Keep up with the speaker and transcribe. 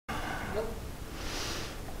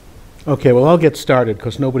Okay, well, I'll get started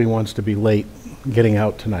because nobody wants to be late getting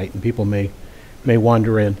out tonight, and people may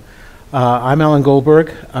wander in. I'm Alan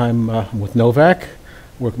Goldberg. I'm with Novak,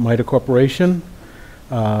 work at MITRE Corporation.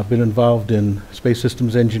 Been involved in space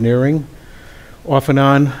systems engineering off and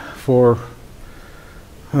on for,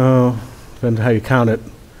 depends how you count it,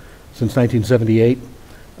 since 1978.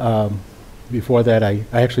 Before that, I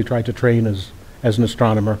actually tried to train as an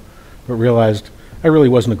astronomer, but realized I really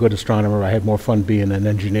wasn't a good astronomer. I had more fun being an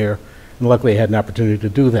engineer, and luckily I had an opportunity to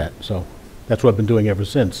do that, so that's what I've been doing ever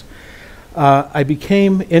since. I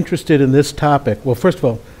became interested in this topic. Well, first of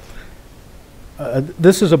all,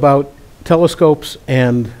 this is about telescopes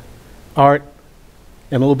and art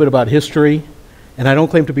and a little bit about history, and I don't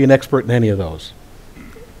claim to be an expert in any of those.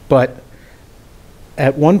 But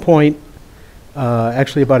at one point,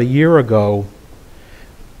 actually about a year ago,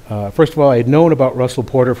 first of all, I had known about Russell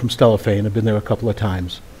Porter from Stellafane. I've been there a couple of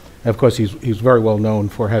times. And of course, he's very well known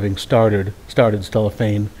for having started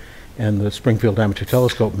Stellafane and the Springfield Amateur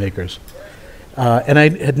Telescope makers. And I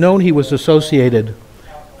had known he was associated,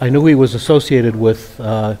 I knew he was associated with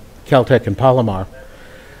Caltech and Palomar.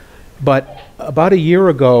 But about a year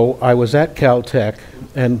ago, I was at Caltech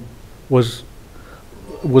and was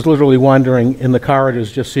literally wandering in the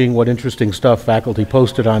corridors just seeing what interesting stuff faculty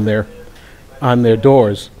posted on their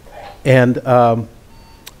doors, and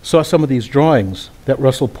saw some of these drawings that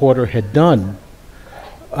Russell Porter had done,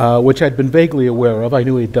 which I'd been vaguely aware of. I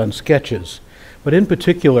knew he'd done sketches, but in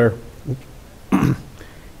particular,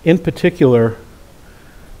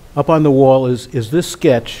 up on the wall is this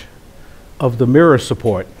sketch of the mirror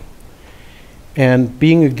support. And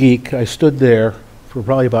being a geek, I stood there for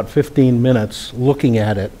probably about 15 minutes looking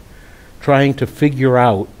at it, trying to figure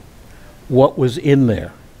out what was in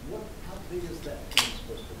there. How big is that supposed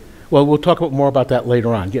to be? Well, we'll talk more about that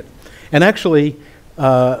later on. And actually,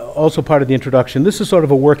 also part of the introduction, this is sort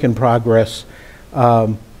of a work in progress.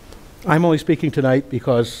 I'm only speaking tonight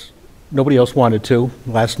because nobody else wanted to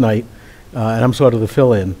last night, and I'm sort of the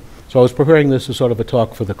fill-in. So I was preparing this as sort of a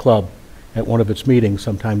talk for the club at one of its meetings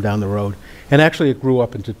sometime down the road. And actually it grew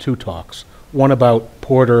up into two talks, one about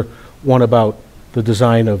Porter, one about the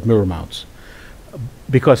design of mirror mounts.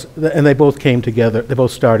 And they both came together, they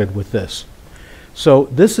both started with this. So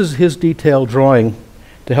this is his detailed drawing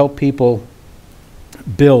to help people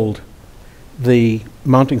build the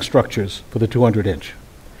mounting structures for the 200-inch.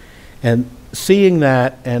 And seeing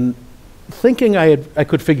that and thinking I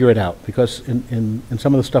could figure it out, because in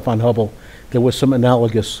some of the stuff on Hubble, there was some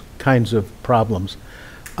analogous kinds of problems.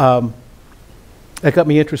 That got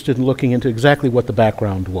me interested in looking into exactly what the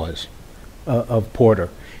background was of Porter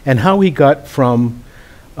and how he got from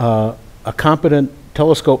a competent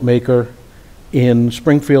telescope maker in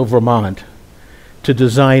Springfield, Vermont, to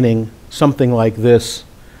designing something like this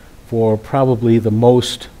for probably the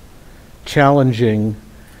most challenging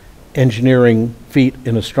engineering feat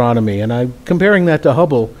in astronomy. And I'm comparing that to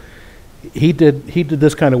Hubble. He did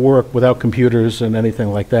this kind of work without computers and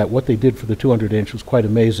anything like that. What they did for the 200-inch was quite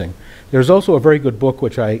amazing. There's also a very good book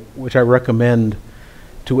which I recommend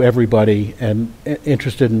to everybody and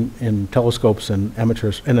interested in telescopes and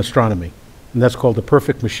amateurs and astronomy, and that's called The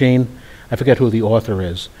Perfect Machine. I forget who the author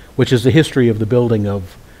is, which is the history of the building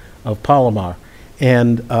of Palomar,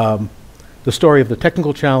 and the story of the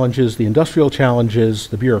technical challenges, the industrial challenges,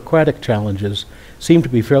 the bureaucratic challenges seem to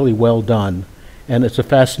be fairly well done, and it's a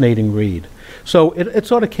fascinating read. So it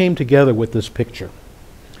sort of came together with this picture.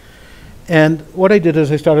 And what I did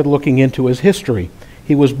is I started looking into his history.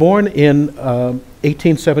 He was born in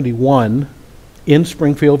 1871 in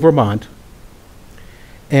Springfield, Vermont,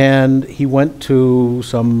 and he went to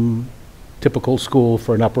some typical school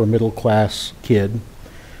for an upper middle class kid.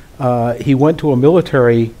 He went to a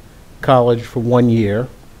military college for 1 year.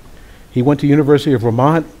 He went to University of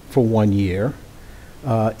Vermont for 1 year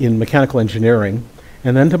in mechanical engineering,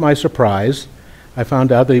 and then to my surprise, I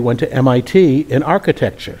found out that he went to MIT in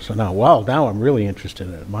architecture. So now I'm really interested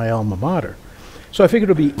in it, my alma mater. So I figured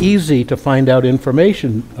it would be easy to find out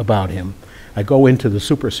information about him. I go into the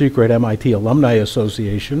super secret MIT Alumni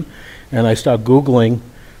Association, and I start Googling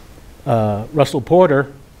Russell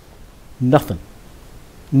Porter. Nothing.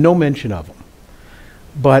 No mention of him.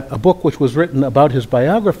 But a book which was written about his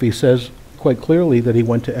biography says quite clearly that he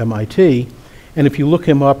went to MIT, and if you look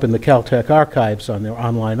him up in the Caltech archives, on their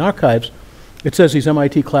online archives, it says he's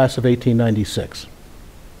MIT class of 1896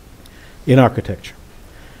 in architecture.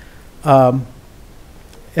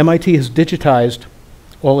 MIT has digitized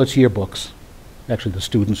all its yearbooks, actually the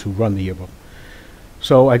students who run the yearbook.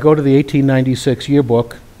 So I go to the 1896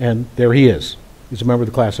 yearbook, and there he is. He's a member of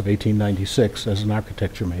the class of 1896 as an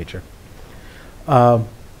architecture major.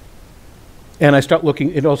 And I start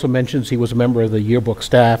looking, it also mentions he was a member of the yearbook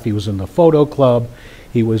staff, he was in the photo club,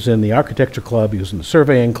 he was in the architecture club, he was in the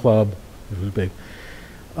surveying club, it was big.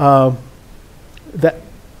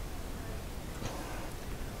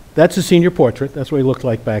 That's a senior portrait, that's what he looked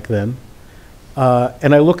like back then.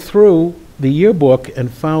 And I looked through the yearbook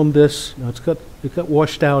and found this, now it got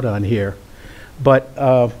washed out on here,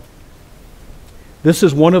 but this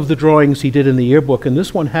is one of the drawings he did in the yearbook, and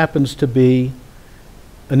this one happens to be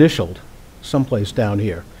initialed someplace down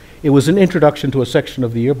here. It was an introduction to a section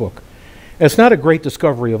of the yearbook. It's not a great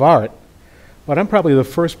discovery of art, but I'm probably the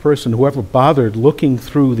first person who ever bothered looking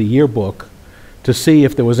through the yearbook to see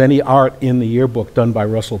if there was any art in the yearbook done by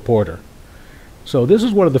Russell Porter. So this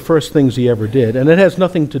is one of the first things he ever did, and it has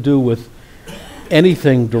nothing to do with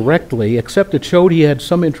anything directly, except it showed he had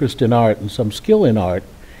some interest in art and some skill in art,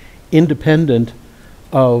 independent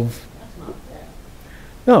of...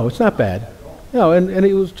 No, it's not bad. No, and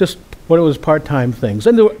it was just one of his part-time things.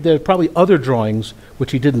 And there are probably other drawings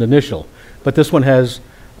which he didn't initial, but this one has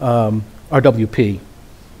RWP.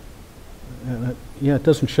 Yeah, it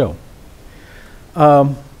doesn't show.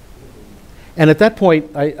 And at that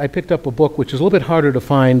point, I picked up a book which is a little bit harder to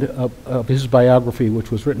find of his biography,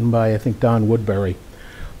 which was written by, I think, Don Woodbury,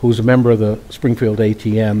 who's a member of the Springfield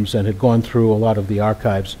ATMs and had gone through a lot of the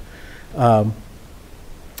archives.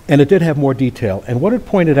 And it did have more detail. And what it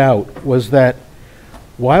pointed out was that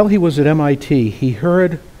while he was at MIT, he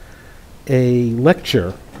heard a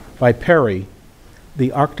lecture by Perry,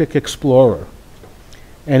 the Arctic explorer,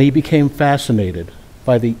 and he became fascinated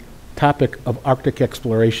by the topic of Arctic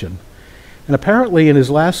exploration. And apparently in his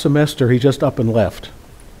last semester, he just up and left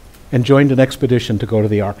and joined an expedition to go to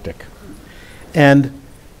the Arctic. And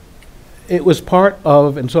it was part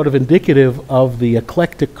of and sort of indicative of the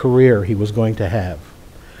eclectic career he was going to have.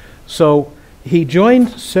 So he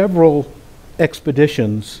joined several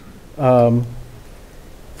expeditions from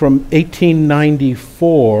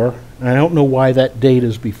 1894, and I don't know why that date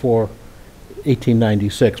is before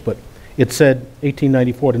 1896, but it said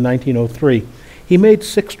 1894 to 1903. He made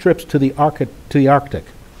 6 trips to the Arctic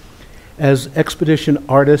as expedition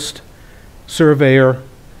artist, surveyor,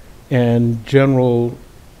 and general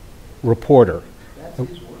reporter. That's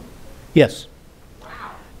his work? Yes.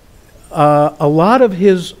 A lot of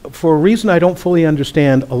his, for a reason I don't fully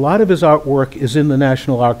understand, a lot of his artwork is in the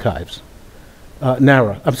National Archives.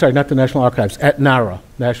 NARA, I'm sorry, not the National Archives, at NARA,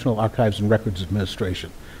 National Archives and Records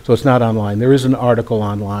Administration. So it's not online. There is an article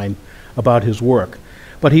online about his work.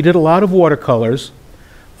 But he did a lot of watercolors.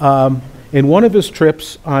 In one of his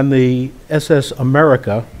trips on the SS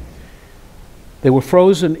America, they were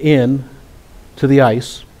frozen in to the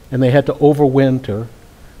ice, and they had to overwinter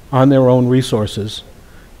on their own resources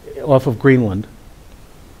off of Greenland.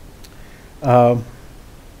 On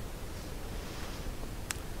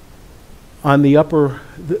the upper,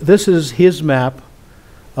 this is his map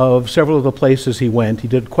of several of the places he went. He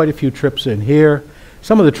did quite a few trips in here.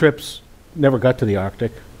 Some of the trips never got to the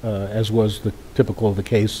Arctic, as was the typical of the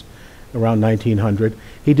case around 1900.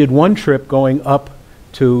 He did one trip going up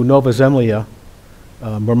to Nova Zemlya,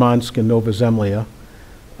 Murmansk and Nova Zemlya.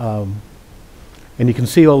 And you can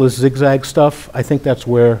see all this zigzag stuff. I think that's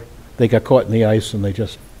where they got caught in the ice and they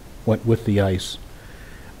just went with the ice.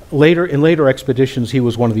 In later expeditions, he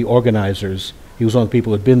was one of the organizers. He was one of the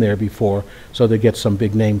people who had been there before, so they'd get some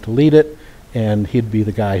big name to lead it, and he'd be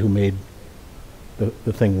the guy who made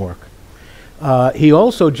the thing work. He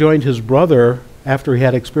also joined his brother after he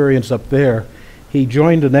had experience up there. He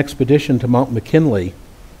joined an expedition to Mount McKinley,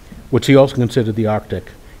 which he also considered the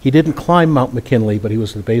Arctic. He didn't climb Mount McKinley, but he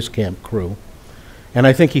was the base camp crew. And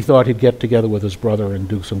I think he thought he'd get together with his brother and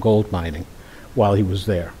do some gold mining while he was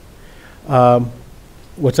there.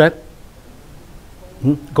 What's that?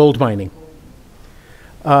 Gold mining.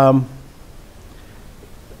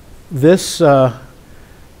 This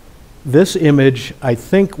image, I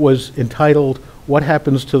think, was entitled, "What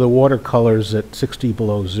Happens to the Watercolors at 60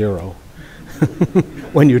 Below Zero?"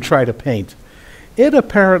 when you try to paint. It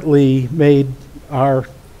apparently made our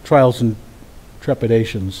trials and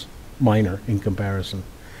trepidations minor in comparison.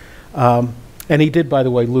 And he did, by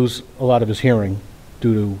the way, lose a lot of his hearing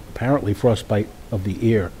due to apparently frostbite of the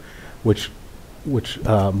ear, which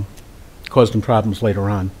caused him problems later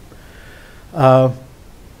on.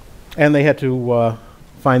 And they had to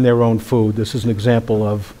find their own food. This is an example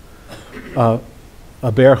of a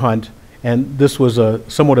bear hunt, and this was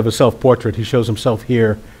somewhat of a self-portrait. He shows himself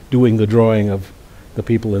here doing the drawing of the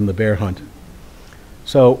people in the bear hunt.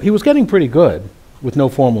 So he was getting pretty good with no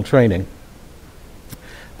formal training.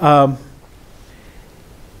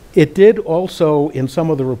 It did also, in some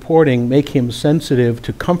of the reporting, make him sensitive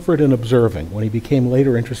to comfort in observing. When he became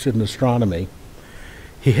later interested in astronomy,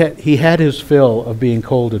 he had his fill of being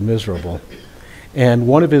cold and miserable. And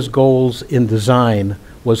one of his goals in design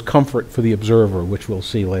was comfort for the observer, which we'll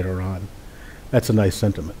see later on. That's a nice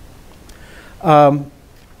sentiment.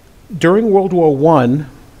 During World War I,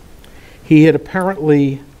 he had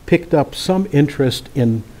apparently picked up some interest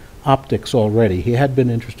in optics already. He had been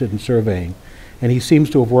interested in surveying, and he seems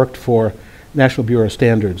to have worked for National Bureau of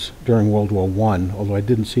Standards during World War I, although I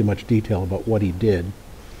didn't see much detail about what he did.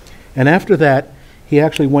 And after that, he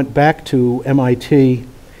actually went back to MIT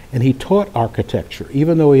and he taught architecture,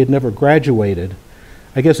 even though he had never graduated.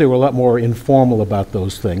 I guess they were a lot more informal about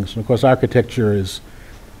those things. And of course, architecture is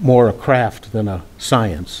more a craft than a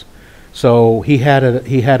science. So he had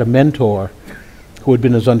a mentor who had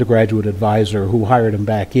been his undergraduate advisor who hired him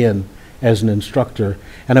back in as an instructor.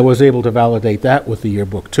 And I was able to validate that with the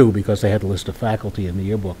yearbook too, because they had a list of faculty in the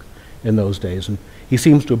yearbook in those days. And he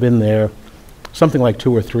seems to have been there something like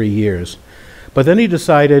 2 or 3 years. But then he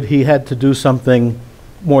decided he had to do something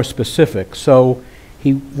more specific. So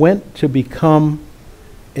he went to become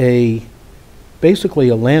basically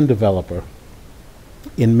a land developer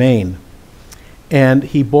in Maine. And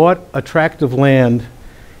he bought a tract of land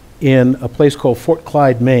in a place called Port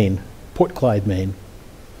Clyde, Maine, about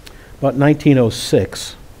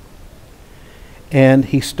 1906. And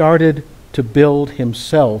he started to build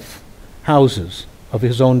himself houses of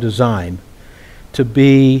his own design to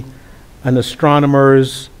be an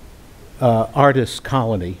astronomer's artist's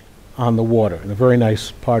colony on the water in a very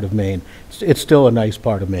nice part of Maine. It's still a nice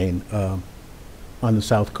part of Maine on the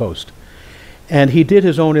south coast. And he did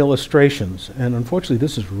his own illustrations, and unfortunately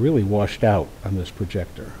this is really washed out on this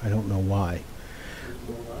projector. I don't know why.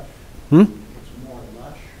 Hmm?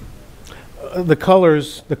 The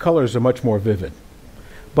colors are much more vivid.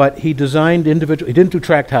 But he designed individual, he didn't do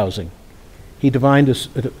tract housing. He designed a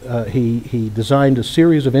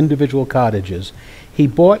series of individual cottages. He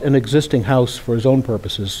bought an existing house for his own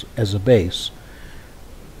purposes as a base,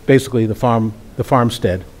 basically the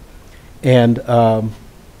farmstead, and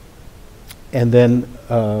then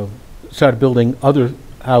started building other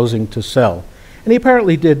housing to sell. And he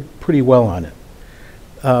apparently did pretty well on it.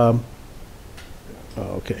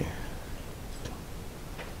 Okay.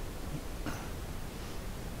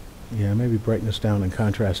 Yeah, maybe brightness down and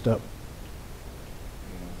contrast up.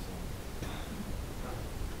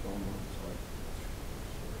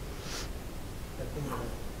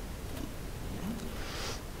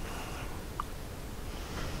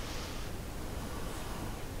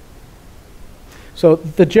 So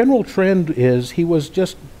the general trend is he was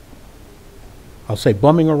just, I'll say,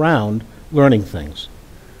 bumming around, learning things,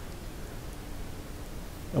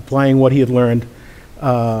 applying what he had learned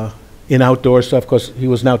in outdoor stuff, because he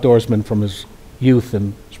was an outdoorsman from his youth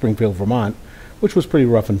in Springfield, Vermont, which was pretty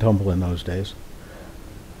rough and tumble in those days.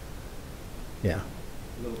 Yeah.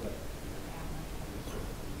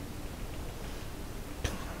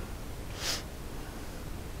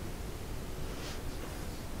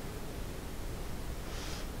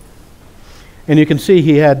 And you can see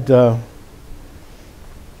he had the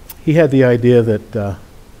idea that the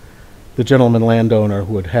gentleman landowner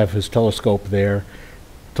would have his telescope there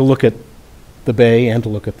to look at the bay and to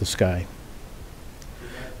look at the sky.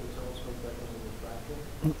 Is that the telescope that was a refractor?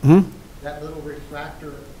 Hmm? That little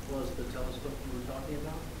refractor was the telescope you were talking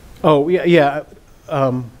about? Oh, yeah, yeah.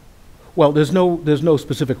 Well, there's no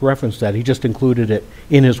specific reference to that. He just included it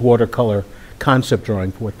in his watercolor concept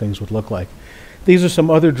drawing for what things would look like. These are some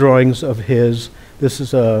other drawings of his. This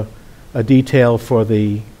is a detail for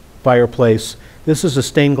the fireplace. This is a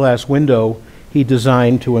stained glass window he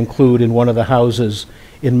designed to include in one of the houses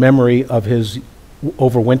in memory of his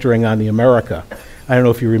overwintering on the America. I don't know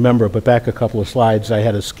if you remember, but back a couple of slides I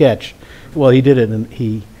had a sketch. Well, he did it,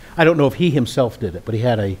 and I don't know if he himself did it, but he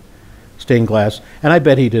had a stained glass, and I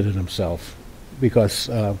bet he did it himself because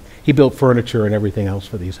he built furniture and everything else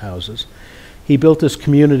for these houses. He built this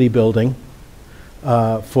community building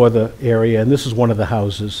for the area, and this is one of the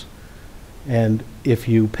houses. And if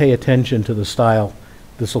you pay attention to the style,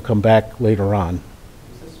 this will come back later on. Is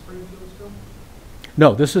this Springfield still?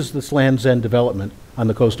 No, this is this Land's End development on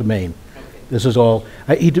the coast of Maine. Okay. This is all,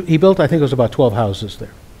 he built, I think it was about 12 houses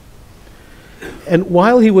there. And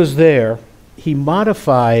while he was there, he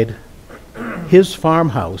modified his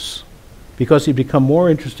farmhouse because he'd become more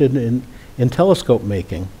interested in telescope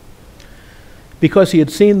making, because he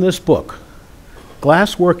had seen this book,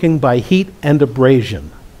 Glassworking by Heat and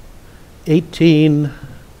Abrasion,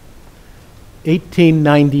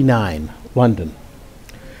 1899, London.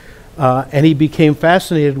 And he became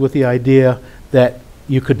fascinated with the idea that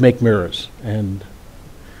you could make mirrors. And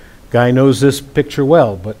Guy knows this picture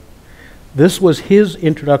well, but this was his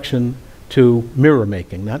introduction to mirror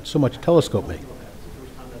making, not so much telescope making.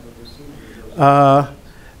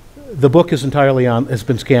 The book is entirely has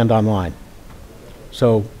been scanned online.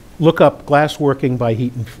 So look up glass working by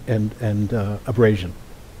heat and abrasion.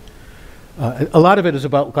 A lot of it is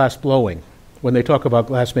about glass blowing. When they talk about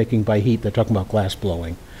glass making by heat, they're talking about glass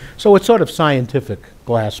blowing. So it's sort of scientific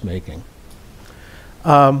glass making.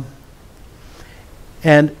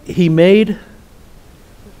 And he made,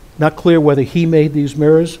 not clear whether he made these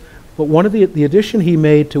mirrors, but one of the addition he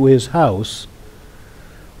made to his house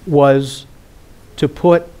was to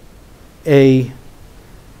put a,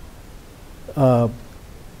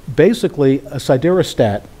 basically a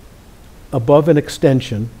siderostat above an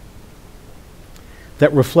extension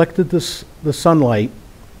that reflected the sunlight,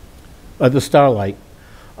 the starlight,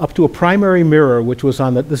 up to a primary mirror, which was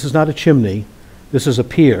on the, this is not a chimney, this is a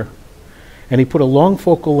pier, and he put a long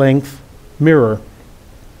focal length mirror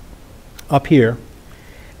up here,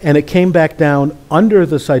 and it came back down under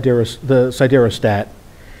the siderostat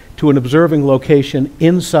to an observing location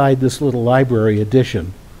inside this little library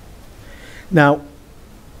addition. Now,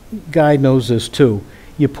 Guy knows this too.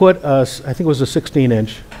 You put I think it was a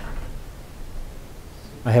 16-inch,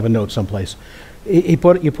 I have a note someplace. You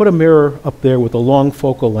put a mirror up there with a long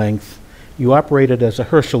focal length. You operate it as a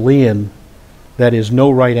Herschelian, that is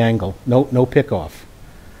no right angle, no pick-off.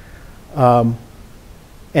 And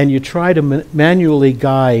you try to manually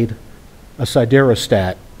guide a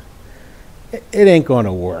siderostat. It ain't going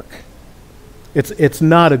to work. It's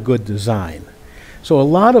not a good design. So a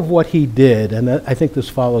lot of what he did, and I think this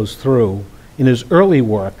follows through, in his early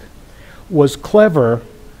work, was clever,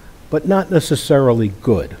 but not necessarily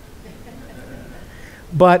good.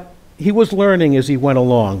 But he was learning as he went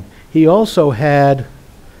along. He also had,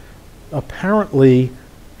 apparently,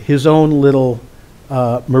 his own little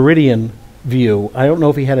meridian view. I don't know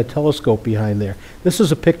if he had a telescope behind there. This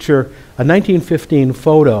is a picture, a 1915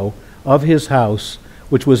 photo of his house,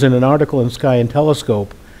 which was in an article in Sky and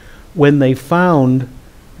Telescope, when they found,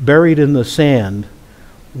 buried in the sand,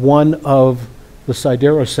 one of the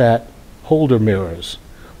siderosat holder mirrors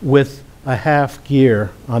with a half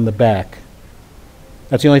gear on the back.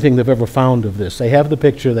 That's the only thing they've ever found of this. They have the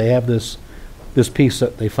picture, they have this piece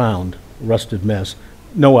that they found, rusted mess,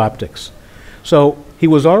 no optics. So he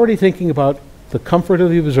was already thinking about the comfort of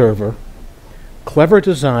the observer, clever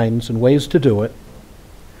designs and ways to do it,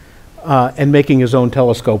 and making his own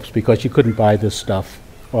telescopes because you couldn't buy this stuff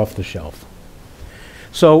off the shelf.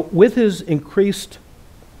 So with his increased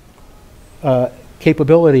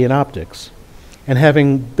capability in optics, and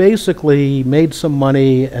having basically made some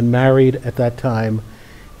money and married at that time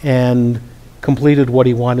and completed what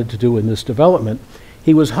he wanted to do in this development,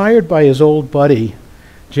 he was hired by his old buddy,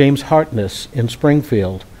 James Hartness in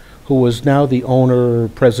Springfield, who was now the owner,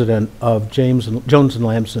 president of Jones and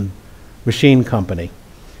Lamson Machine Company.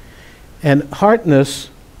 And Hartness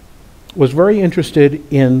was very interested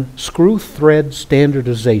in screw thread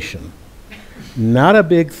standardization. Not a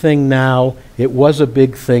big thing now, it was a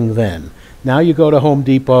big thing then. Now you go to Home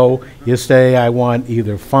Depot, you say, I want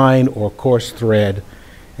either fine or coarse thread,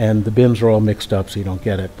 and the bins are all mixed up so you don't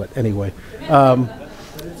get it, but anyway. But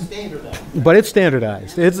it's standardized. But it's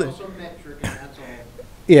standardized. It's also metric, and that's all.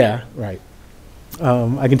 Yeah, right.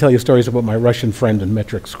 I can tell you stories about my Russian friend and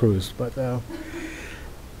metric screws, but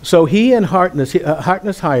so he and Hartness,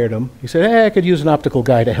 Hartness hired him. He said, hey, I could use an optical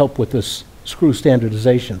guy to help with this screw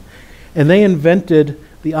standardization. And they invented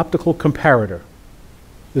the optical comparator.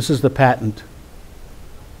 This is the patent.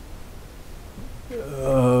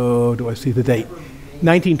 Oh, do I see the date?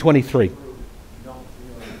 1923. You don't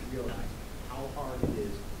really realize how hard it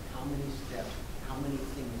is, how many steps, how many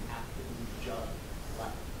things have to be judged, like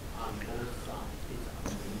on both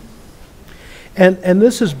sides. It's amazing. And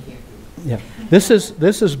this is, yeah, this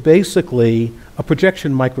is basically a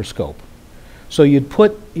projection microscope. So you'd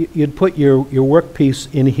put your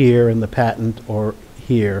workpiece in here in the patent or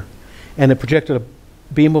here, and it projected a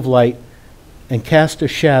beam of light and cast a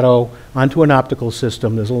shadow onto an optical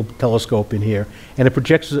system. There's a little telescope in here, and it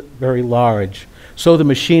projects it very large so the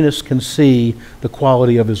machinist can see the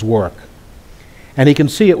quality of his work. And he can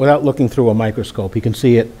see it without looking through a microscope. He can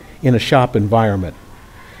see it in a shop environment.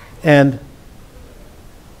 And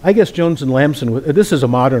I guess Jones and Lamson, this is a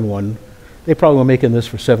modern one, they probably were making this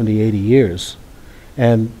for 70, 80 years.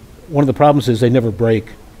 And one of the problems is they never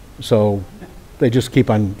break, so they just keep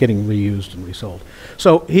on getting reused and resold.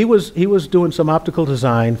 So he was doing some optical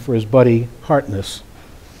design for his buddy Hartness.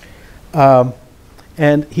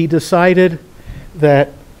 And he decided that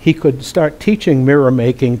he could start teaching mirror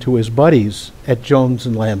making to his buddies at Jones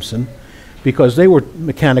and Lamson, because they were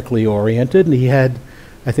mechanically oriented, and he had,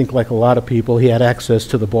 I think like a lot of people, he had access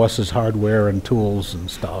to the boss's hardware and tools and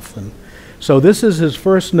stuff. And so this is his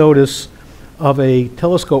first notice of a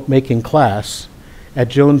telescope making class at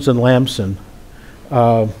Jones and Lamson.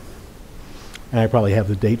 And I probably have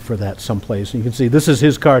the date for that someplace. And you can see this is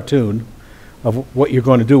his cartoon of what you're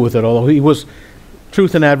going to do with it, although he was,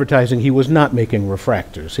 truth in advertising, he was not making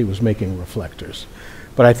refractors, he was making reflectors.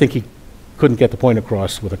 But I think he couldn't get the point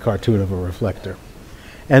across with a cartoon of a reflector.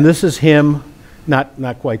 And this is him,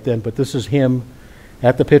 not quite then, but this is him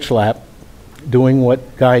at the pitch lap doing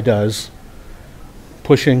what Guy does,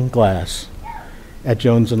 pushing glass at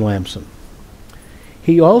Jones and Lamson.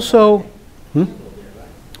 He also,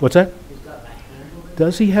 what's that?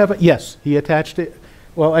 Does he have it? Yes, he attached it.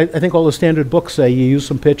 Well, I think all the standard books say you use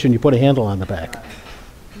some pitch and you put a handle on the back.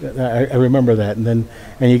 I remember that. And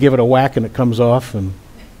you give it a whack and it comes off, and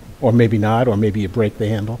or maybe not, or maybe you break the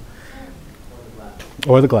handle.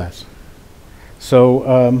 Or the glass.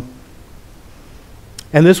 So,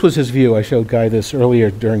 and this was his view. I showed Guy this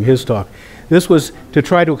earlier during his talk. This was to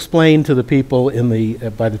try to explain to the people in the,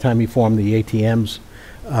 by the time he formed the ATMs,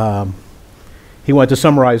 he wanted to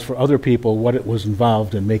summarize for other people what it was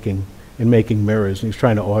involved in making mirrors, and he was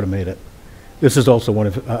trying to automate it. This is also one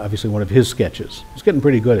of, obviously one of his sketches. He's getting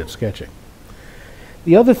pretty good at sketching.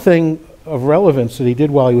 The other thing of relevance that he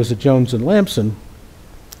did while he was at Jones and Lamson,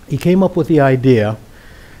 he came up with the idea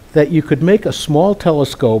that you could make a small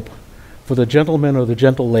telescope for the gentleman or the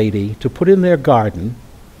gentle lady to put in their garden,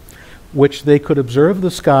 which they could observe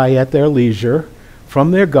the sky at their leisure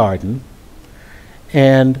from their garden,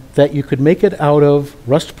 and that you could make it out of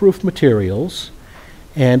rust-proof materials,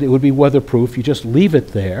 and it would be weatherproof. You just leave it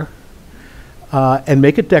there and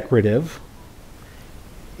make it decorative.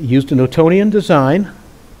 He used a Newtonian design.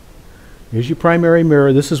 Here's your primary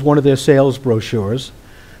mirror. This is one of their sales brochures.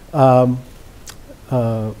 A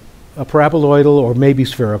paraboloidal or maybe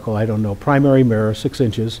spherical, I don't know, primary mirror, 6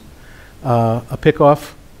 inches. A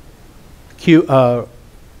pick-off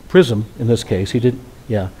prism, in this case. He did,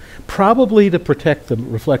 yeah. Probably to protect the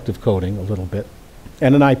reflective coating a little bit.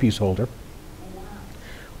 And an eyepiece holder.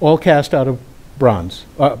 All cast out of bronze.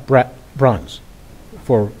 Bronze.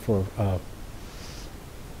 Oh,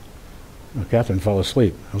 Catherine fell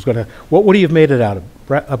asleep. I was going to. What would he have made it out of?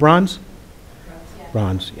 Bronze? Bronze, yeah.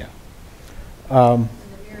 Bronze, yeah. And the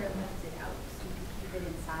mirror lifts it out, so you keep it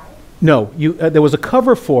inside? No, there was a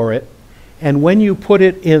cover for it, and when you put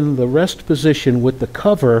it in the rest position with the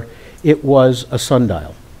cover, it was a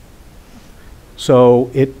sundial. So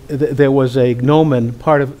there was a gnomon,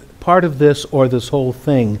 part of this or this whole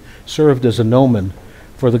thing served as a gnomon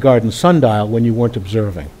for the garden sundial when you weren't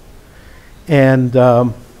observing. And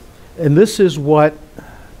this is what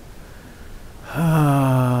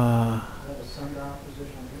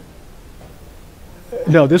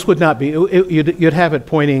no, this would not be. You'd have it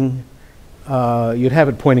pointing. You'd have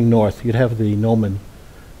it pointing north. You'd have the gnomon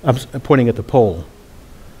pointing at the pole,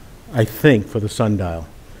 I think, for the sundial.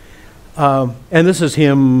 And this is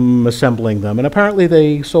him assembling them. And apparently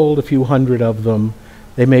they sold a few hundred of them.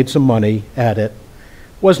 They made some money at it.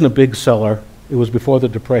 Wasn't a big seller. It was before the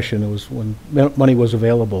Depression. It was when money was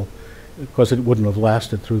available, because it wouldn't have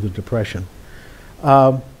lasted through the Depression.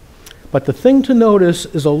 But the thing to notice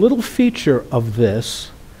is a little feature of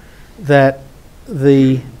this, that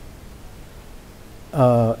the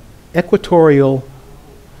equatorial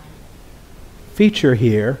feature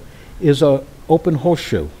here is an open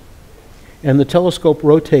horseshoe, and the telescope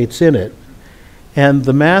rotates in it, and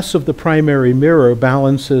the mass of the primary mirror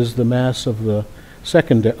balances the mass of the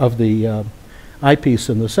eyepiece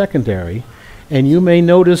in the secondary, and you may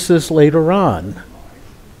notice this later on.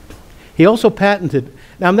 He also patented,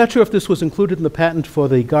 now I'm not sure if this was included in the patent for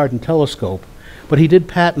the garden telescope, but he did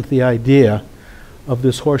patent the idea of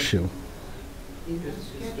this horseshoe. Is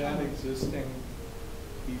that existing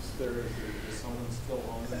piece there? Is someone still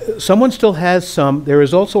on it? Someone still has some. There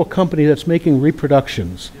is also a company that's making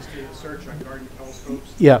reproductions. Just do a search on garden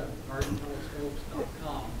telescopes. Yeah.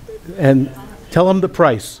 GardenTelescopes.com. And tell them the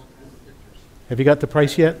price. Have you got the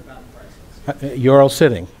price yet? You're all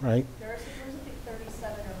sitting, right? There are supposedly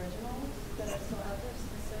 37 originals that are still out there.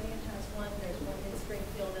 Smithsonian has one. There's one in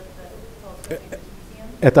Springfield at the Telescope Makers Museum.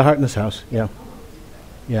 At the Hartness House, yeah.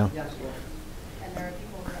 Yeah. Yes, And there are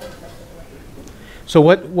people who are interested. So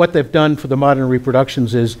what they've done for the modern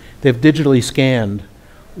reproductions is they've digitally scanned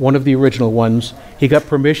one of the original ones. He got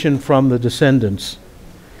permission from the descendants,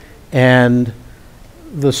 and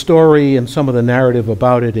the story and some of the narrative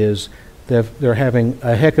about it is they're having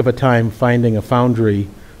a heck of a time finding a foundry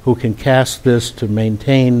who can cast this to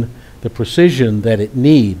maintain the precision that it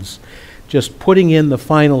needs. Just putting in the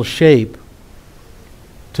final shape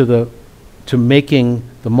to making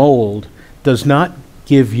the mold does not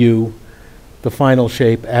give you the final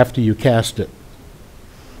shape after you cast it.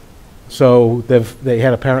 So they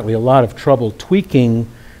had apparently a lot of trouble tweaking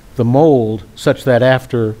the mold such that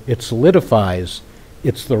after it solidifies,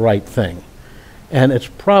 it's the right thing. And it's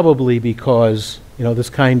probably because, you know, this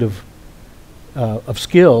kind of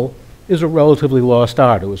skill is a relatively lost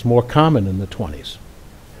art. It was more common in the 20s.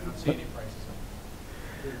 I don't see any prices on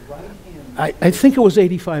it. The right hand. I think it was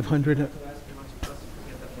 8,500. That's how much it costs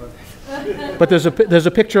to get that. But there's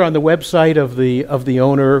a picture on the website of the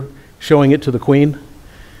owner showing it to the Queen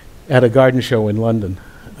at a garden show in London.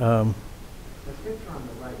 The picture on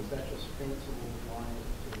the right, is that just fanciful lines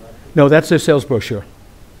to the left? No, that's their sales brochure.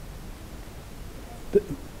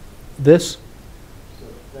 This? So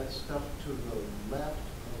that's stuff to the left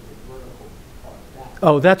of the vertical part. That.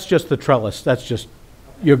 Oh, that's just the trellis. That's just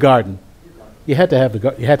your garden. You had to have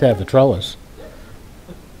the trellis.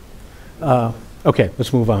 Okay,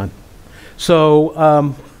 let's move on.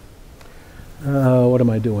 So, what am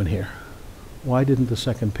I doing here? Why didn't the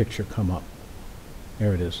second picture come up?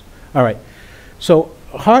 There it is. All right. So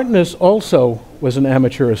Hartness also was an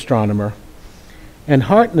amateur astronomer, and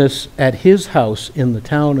Hartness, at his house in the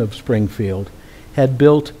town of Springfield, had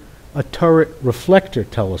built a turret reflector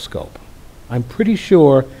telescope. I'm pretty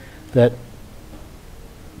sure that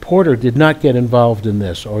Porter did not get involved in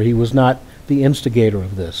this, or he was not the instigator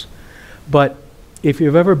of this. But if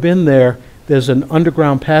you've ever been there, there's an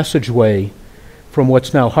underground passageway from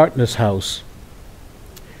what's now Hartness House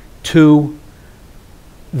to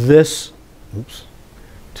this,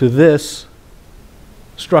 to this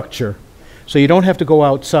structure. So you don't have to go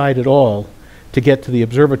outside at all to get to the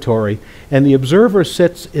observatory. And the observer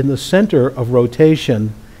sits in the center of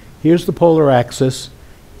rotation. Here's the polar axis.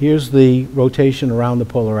 Here's the rotation around the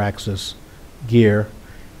polar axis gear.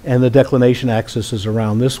 And the declination axis is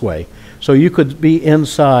around this way. So you could be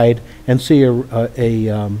inside and see a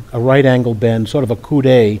right angle bend, sort of a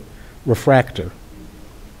coude refractor.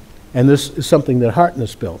 And this is something that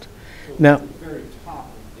Hartness built. Now, The very top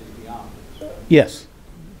is the optics. yes,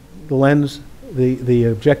 the lens, the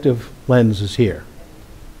objective lens is here.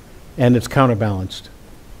 And it's counterbalanced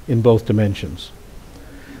in both dimensions.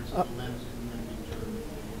 Is the lens in then determined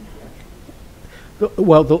in one direction?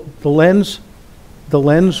 Well, the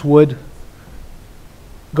lens would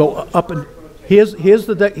go up and here's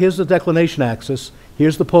the declination axis.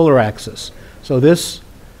 Here's the polar axis. So this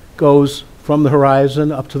goes from the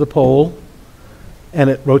horizon up to the pole, and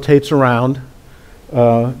it rotates around.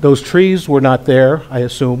 Those trees were not there, I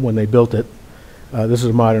assume, when they built it. This is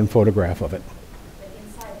a modern photograph of it. But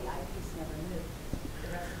inside, the eyepiece never moved. The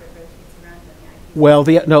rest of it rotates around, but the eyepiece. Well,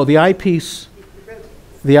 the eyepiece, It rotates.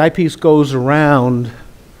 the eyepiece goes around.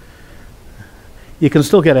 You can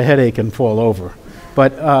still get a headache and fall over.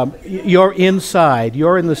 But you're inside.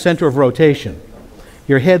 You're in the center of rotation.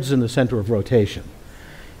 Your head's in the center of rotation.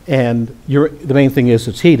 And the main thing is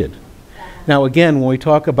it's heated. Now, again, when we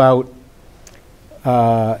talk about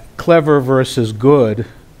clever versus good,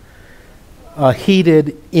 a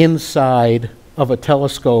heated inside of a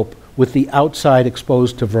telescope with the outside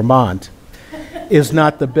exposed to Vermont is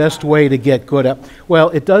not the best way to get good up. Well,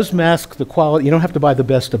 it does mask the quality. You don't have to buy the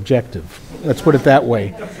best objective. Let's put it that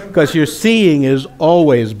way. Because your seeing is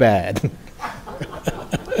always bad.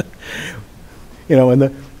 You know,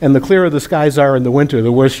 and the clearer the skies are in the winter,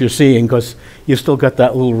 the worse you're seeing, because you still got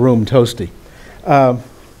that little room toasty.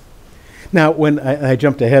 Now, when I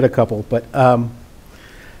jumped ahead a couple, but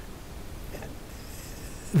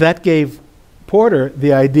that gave Porter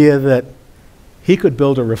the idea that he could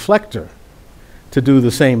build a reflector to do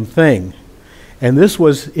the same thing. And this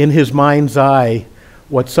was, in his mind's eye,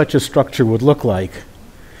 what such a structure would look like.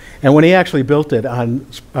 And when he actually built it on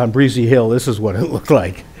Breezy Hill, this is what it looked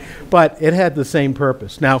like. But it had the same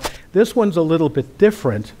purpose. Now, this one's a little bit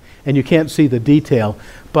different, and you can't see the detail,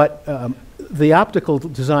 but the optical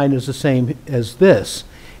design is the same as this.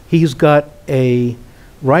 He's got a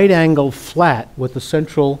right-angle flat with a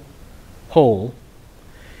central hole,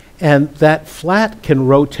 and that flat can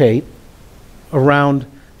rotate around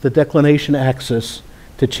the declination axis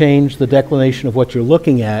to change the declination of what you're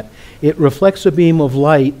looking at. It reflects a beam of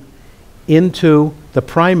light into the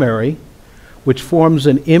primary, which forms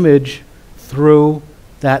an image through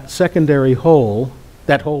that secondary hole,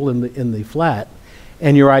 that hole in the flat,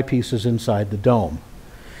 and your eyepiece is inside the dome.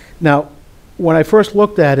 Now, when I first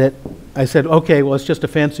looked at it, I said, okay, well, it's just a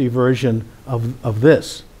fancy version of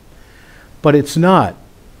this. But it's not.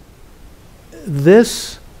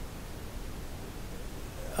 This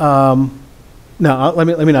No, let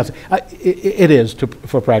me not say. It is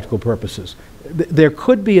for practical purposes. There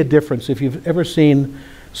could be a difference if you've ever seen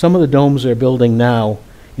some of the domes they're building now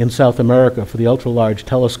in South America for the ultra-large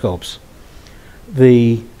telescopes.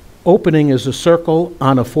 The opening is a circle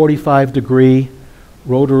on a 45-degree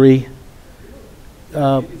rotary.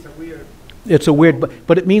 It's a weird,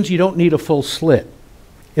 but it means you don't need a full slit.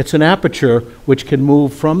 It's an aperture which can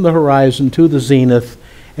move from the horizon to the zenith,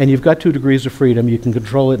 and you've got 2 degrees of freedom. You can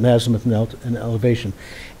control it in azimuth and elevation.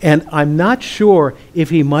 And I'm not sure if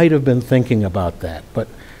he might have been thinking about that, but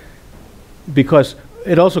because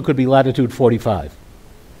it also could be latitude 45.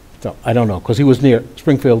 So I don't know, because he was near,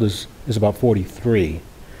 Springfield is about 43.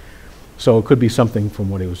 So it could be something from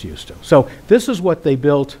what he was used to. So this is what they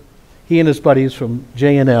built, he and his buddies from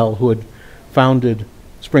J&L, who had founded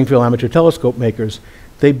Springfield Amateur Telescope Makers.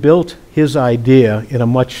 They built his idea in a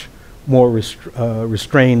much more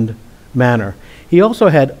restrained manner. He also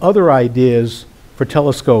had other ideas for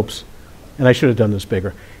telescopes, and I should have done this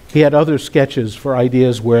bigger. He had other sketches for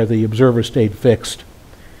ideas where the observer stayed fixed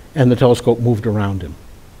and the telescope moved around him.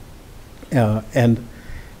 And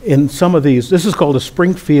in some of these, this is called a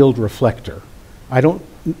Springfield reflector.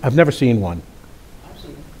 I've never seen one. I've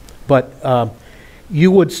seen it. But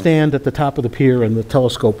you would stand at the top of the pier and the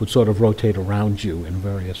telescope would sort of rotate around you in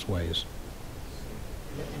various ways.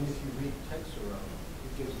 And if you read Texero,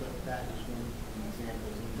 it gives that as one of the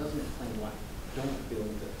examples, and it doesn't explain why. Don't build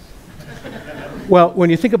this. Well, when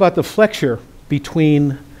you think about the flexure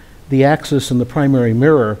between the axis and the primary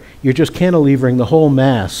mirror, you're just cantilevering the whole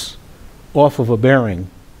mass off of a bearing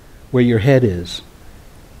where your head is.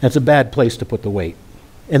 That's a bad place to put the weight.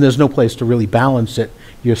 And there's no place to really balance it.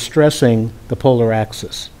 You're stressing the polar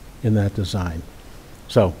axis in that design.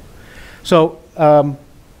 So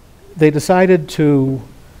they decided to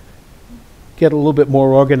get a little bit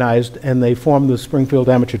more organized, and they formed the Springfield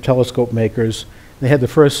Amateur Telescope Makers. They had the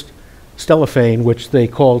first Stellafane, which they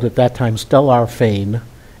called at that time Stellafane,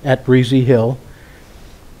 at Breezy Hill.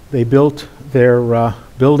 They built their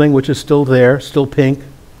building, which is still there, still pink.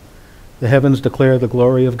 The heavens declare the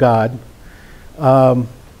glory of God.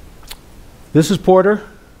 This is Porter.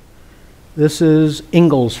 This is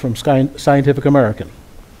Ingalls from Scientific American,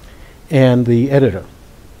 and the editor.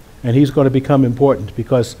 And he's going to become important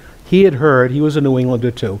because he had heard, he was a New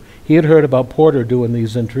Englander too, he had heard about Porter doing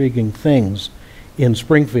these intriguing things in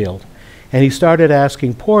Springfield. And he started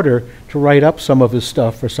asking Porter to write up some of his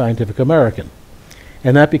stuff for Scientific American.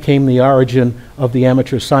 And that became the origin of the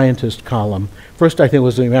Amateur Scientist column. First, I think it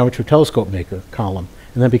was the Amateur Telescope Maker column,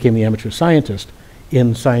 and then became the Amateur Scientist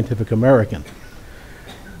in Scientific American.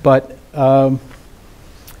 But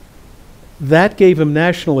that gave him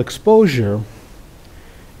national exposure,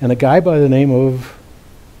 and a guy by the name of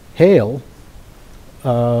Hale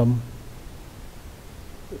found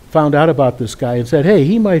out about this guy and said, hey,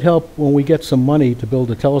 he might help when we get some money to build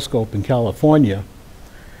a telescope in California.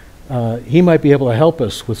 He might be able to help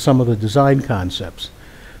us with some of the design concepts.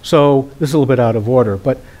 So this is a little bit out of order,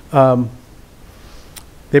 but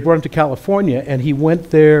they brought him to California, and he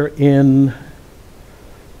went there in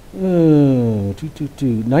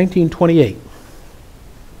 1928.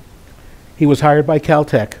 He was hired by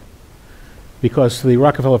Caltech because the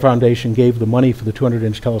Rockefeller Foundation gave the money for the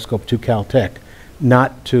 200-inch telescope to Caltech,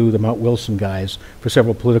 not to the Mount Wilson guys, for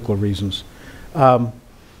several political reasons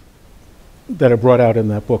that are brought out in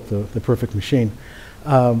that book, The Perfect Machine.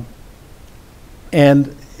 And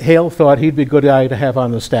Hale thought he'd be a good guy to have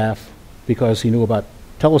on the staff because he knew about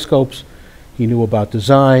telescopes, he knew about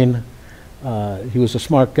design, he was a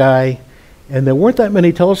smart guy, and there weren't that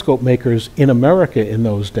many telescope makers in America in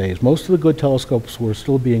those days. Most of the good telescopes were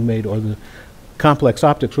still being made, or the complex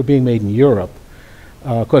optics were being made in Europe.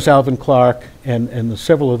 Of course, Alvin Clark and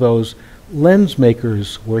several of those lens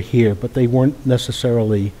makers were here, but they weren't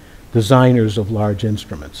necessarily designers of large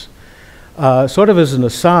instruments. Sort of as an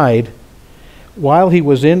aside, while he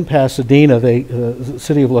was in Pasadena, the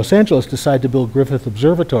city of Los Angeles decided to build Griffith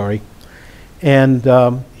Observatory,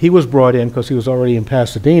 and he was brought in because he was already in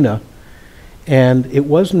Pasadena, and it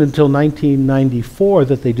wasn't until 1994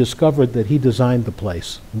 that they discovered that he designed the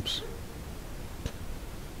place. Oops.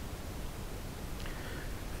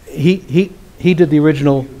 He did the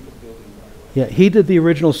original. Yeah, he did the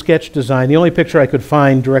original sketch design. The only picture I could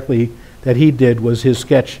find directly that he did was his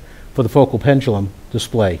sketch for the focal pendulum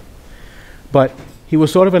display. But he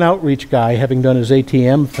was sort of an outreach guy, having done his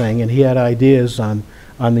ATM thing, and he had ideas on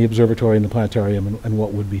the observatory and the planetarium and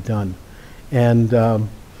what would be done. And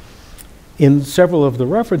in several of the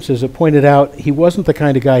references, it pointed out he wasn't the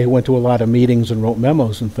kind of guy who went to a lot of meetings and wrote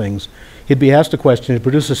memos and things. He'd be asked a question, he'd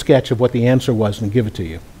produce a sketch of what the answer was and give it to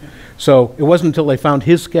you. So it wasn't until they found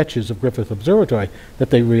his sketches of Griffith Observatory that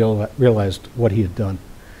they realized what he had done.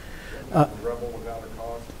 Rebel without a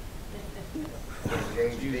cause.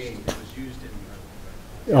 James Dean was used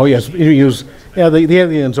in. Oh, yes, yeah, the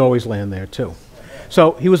aliens always land there, too.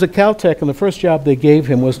 So he was at Caltech, and the first job they gave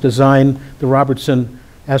him was design the Robertson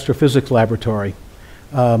Astrophysics Laboratory.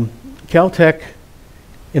 Caltech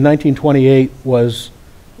in 1928 was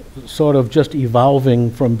sort of just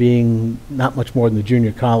evolving from being not much more than the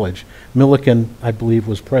junior college. Millikan, I believe,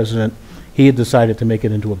 was president. He had decided to make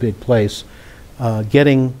it into a big place.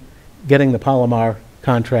 Getting the Palomar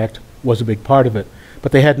contract was a big part of it,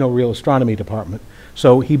 but they had no real astronomy department.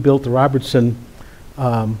 So he built the Robertson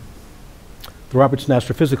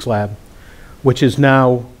Astrophysics Lab, which is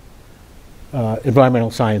now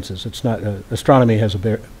environmental sciences. It's not, astronomy has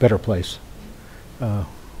a better place.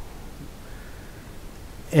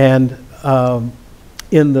 And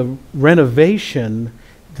in the renovation,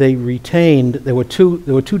 they retained, there were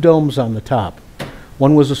two domes on the top.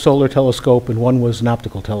 One was a solar telescope and one was an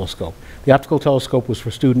optical telescope. The optical telescope was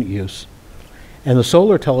for student use. And the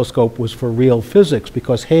solar telescope was for real physics,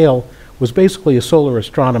 because Hale was basically a solar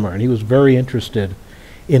astronomer, and he was very interested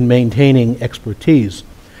in maintaining expertise.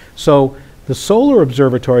 So the solar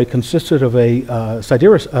observatory consisted of a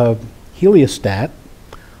heliostat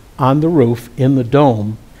on the roof in the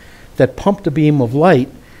dome that pumped a beam of light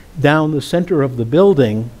down the center of the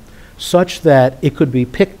building such that it could be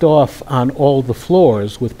picked off on all the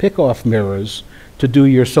floors with pick-off mirrors to do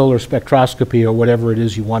your solar spectroscopy or whatever it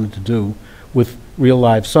is you wanted to do with real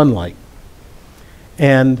live sunlight.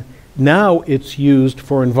 And now it's used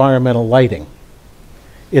for environmental lighting.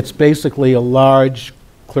 It's basically a large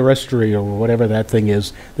clerestory or whatever that thing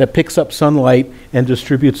is that picks up sunlight and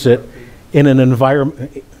distributes it in an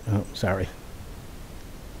environment,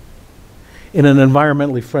 in an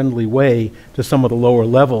environmentally friendly way to some of the lower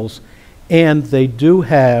levels. And they do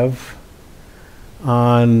have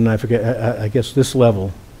on, I forget, I guess this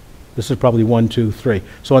level, this is probably 1, 2, 3.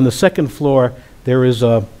 So on the second floor, there is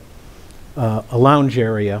a lounge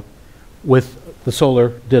area with the solar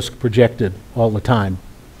disk projected all the time.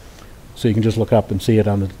 So you can just look up and see it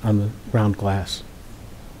on the ground glass.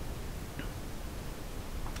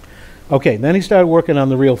 Okay, then he started working on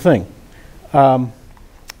the real thing.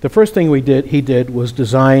 The first thing he did was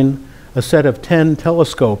design a set of 10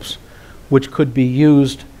 telescopes which could be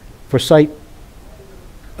used for site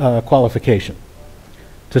qualification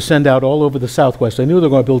to send out all over the Southwest. They knew they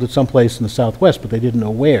were going to build it someplace in the Southwest, but they didn't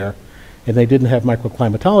know where, and they didn't have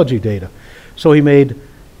microclimatology data. So he made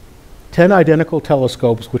 10 identical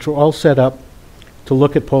telescopes, which were all set up to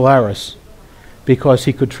look at Polaris, because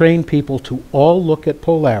he could train people to all look at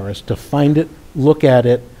Polaris, to find it, look at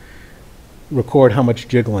it, record how much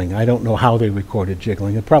jiggling. I don't know how they recorded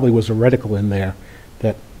jiggling. It probably was a reticle in there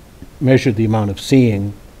that measured the amount of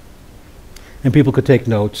seeing, and people could take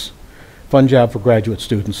notes. Fun job for graduate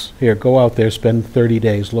students. Here, go out there, spend 30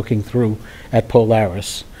 days looking through at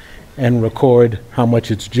Polaris and record how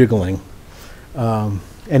much it's jiggling. And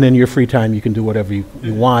in your free time, you can do whatever you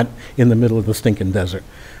want in the middle of the stinking desert.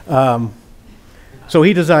 So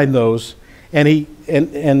he designed those, and he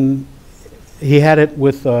had it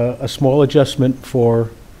with a small adjustment for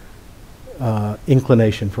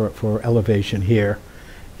inclination, for elevation here,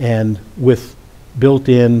 and with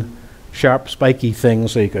built-in sharp, spiky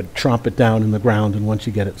things so you could tromp it down in the ground, and once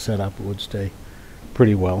you get it set up, it would stay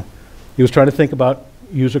pretty well. He was trying to think about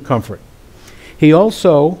user comfort. He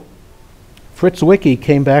also, Fritz Zwicky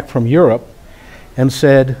came back from Europe and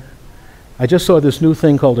said, I just saw this new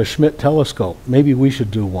thing called a Schmidt telescope. Maybe we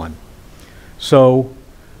should do one. So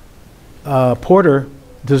Porter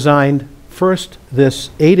designed first this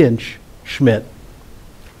 8-inch Schmidt.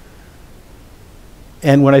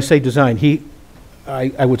 And when I say design,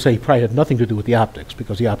 I would say he probably had nothing to do with the optics,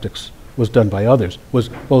 because the optics was done by others, was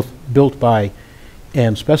both built by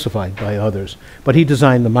and specified by others. But he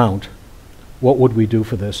designed the mount. What would we do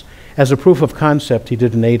for this? As a proof of concept, he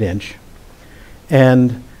did an 8-inch.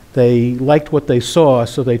 And they liked what they saw,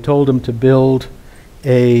 so they told him to build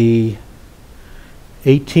a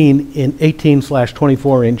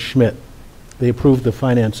 18/24-inch Schmidt. They approved the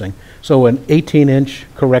financing. So an 18-inch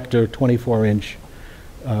corrector, 24-inch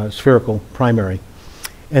spherical primary.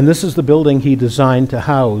 And this is the building he designed to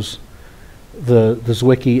house the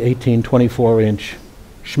Zwicky 18/24-inch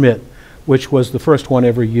Schmidt, which was the first one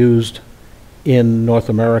ever used in North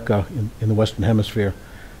America, in the Western Hemisphere,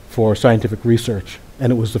 for scientific research.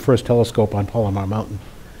 And it was the first telescope on Palomar Mountain.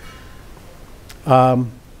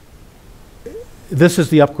 This is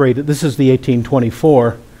the upgraded, this is the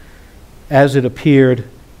 1824 as it appeared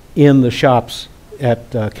in the shops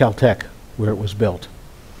at Caltech where it was built.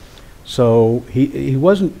 So he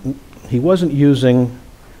wasn't using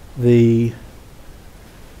the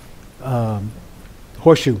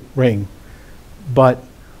horseshoe ring, but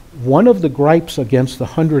one of the gripes against the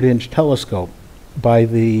 100-inch telescope by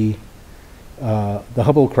the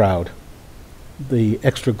Hubble crowd, the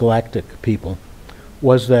extragalactic people,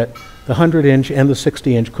 was that the 100-inch and the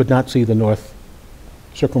 60-inch could not see the north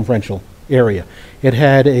circumferential area. It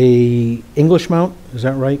had a English mount, is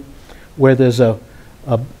that right? Where there's a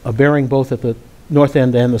bearing both at the north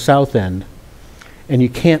end and the south end, and you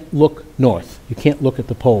can't look north. You can't look at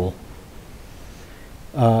the pole.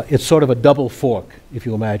 It's sort of a double fork, if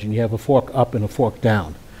you imagine. You have a fork up and a fork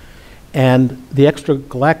down. And the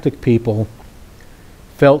extragalactic people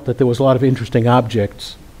felt that there was a lot of interesting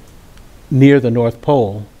objects near the North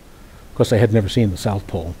Pole. Of course, they had never seen the South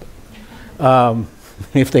Pole,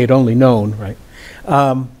 if they had only known, right?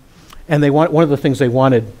 And one of the things they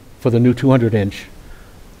wanted for the new 200-inch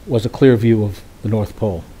was a clear view of the North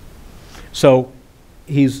Pole. So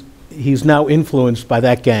he's now influenced by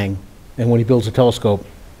that gang, and when he builds a telescope,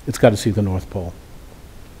 it's got to see the North Pole.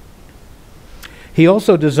 He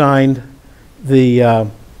also designed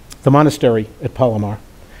the monastery at Palomar.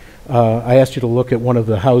 I asked you to look at one of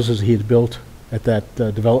the houses he had built at that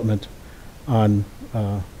development in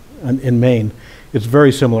Maine. It's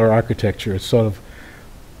very similar architecture. It's sort of,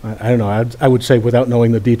 I don't know, I would say without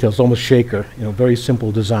knowing the details, almost Shaker, very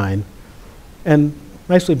simple design, and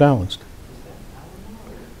nicely balanced.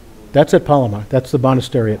 That's at Palomar. That's the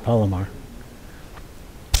monastery at Palomar.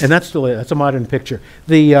 And that's still it. That's a modern picture.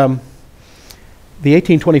 The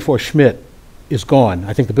 1824 Schmidt is gone.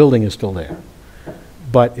 I think the building is still there,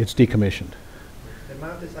 but it's decommissioned. The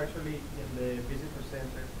mount is actually in the visitor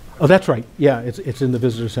center. Oh, that's right. Yeah, it's in the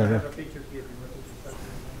visitor I center. have a picture here. If you want to start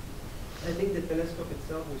with the mount. I think the telescope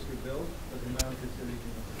itself was rebuilt, but the mount is original.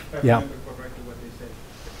 If I Yeah. remember correctly what they said.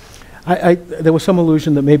 There was some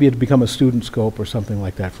illusion that maybe it had become a student scope or something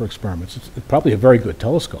like that for experiments. It's probably a very good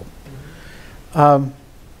telescope. Part of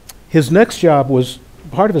his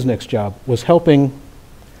next job was helping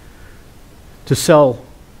to sell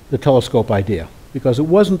the telescope idea, because it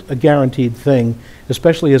wasn't a guaranteed thing,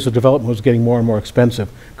 especially as the development was getting more and more expensive.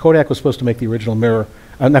 Kodak was supposed to make the original mirror,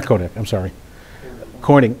 not Kodak, I'm sorry.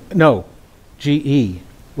 Corning, no, GE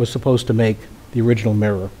was supposed to make the original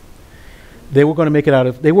mirror. They were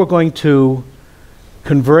going to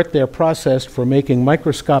convert their process for making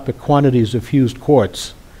microscopic quantities of fused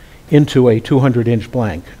quartz into a 200-inch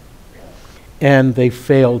blank. And they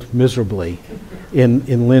failed miserably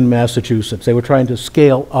in Lynn, Massachusetts. They were trying to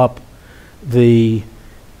scale up the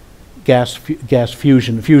gas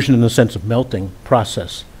fusion in the sense of melting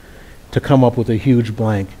process to come up with a huge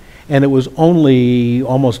blank. And it was only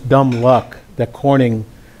almost dumb luck that Corning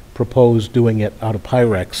proposed doing it out of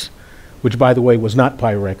Pyrex, which, by the way, was not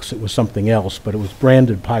Pyrex. It was something else, but it was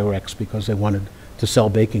branded Pyrex because they wanted to sell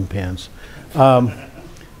baking pans,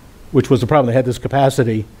 which was the problem. They had this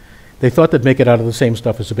capacity. They thought they'd make it out of the same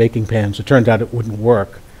stuff as the baking pans. It turned out it wouldn't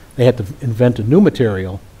work. They had to invent a new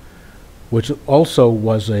material, which also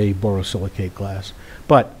was a borosilicate glass.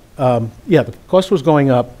 But, yeah, the cost was going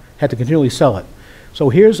up, had to continually sell it. So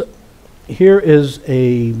here is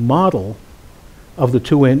a model of the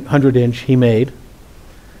 200-inch he made,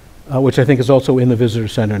 which I think is also in the visitor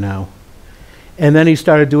center now. And then he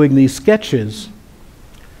started doing these sketches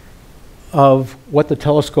of what the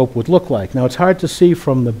telescope would look like. Now, it's hard to see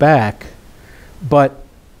from the back, but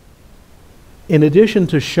in addition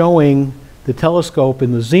to showing the telescope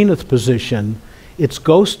in the zenith position, it's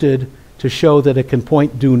ghosted to show that it can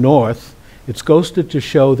point due north. It's ghosted to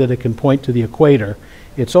show that it can point to the equator.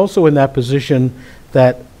 It's also in that position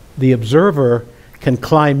that the observer can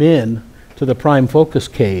climb in to the prime focus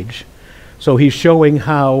cage. So he's showing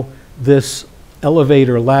how this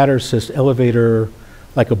elevator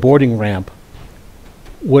like a boarding ramp,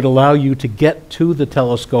 would allow you to get to the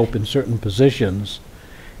telescope in certain positions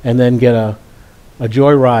and then get a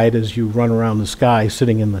joyride as you run around the sky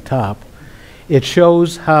sitting in the top. It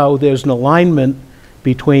shows how there's an alignment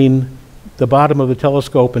between the bottom of the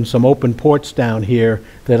telescope and some open ports down here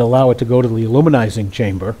that allow it to go to the illuminizing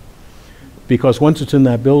chamber, because once it's in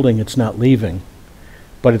that building, it's not leaving,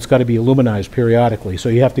 but it's got to be illuminized periodically. So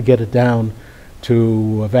you have to get it down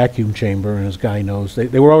to a vacuum chamber, and as Guy knows,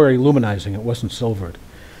 they were already luminizing, it wasn't silvered.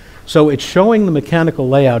 So it's showing the mechanical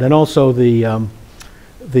layout and also the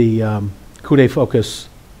Coude focus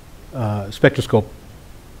spectroscope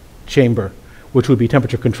chamber, which would be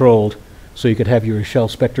temperature controlled, so you could have your shell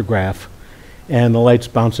spectrograph and the lights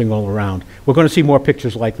bouncing all around. We're going to see more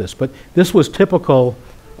pictures like this, but this was typical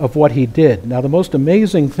of what he did. Now, the most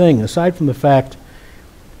amazing thing, aside from the fact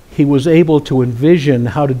he was able to envision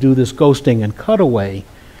how to do this ghosting and cutaway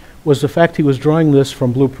was the fact he was drawing this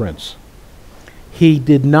from blueprints. He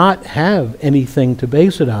did not have anything to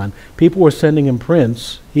base it on. People were sending him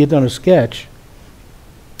prints. He had done a sketch,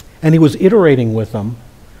 and he was iterating with them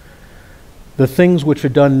the things which are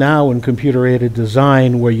done now in computer-aided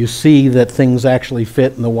design, where you see that things actually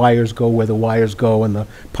fit and the wires go where the wires go and the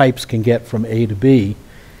pipes can get from A to B.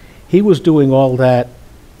 He was doing all that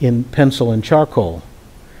in pencil and charcoal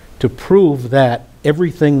to prove that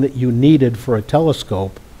everything that you needed for a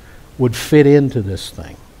telescope would fit into this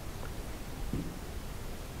thing.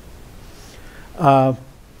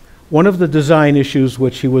 One of the design issues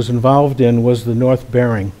which he was involved in was the north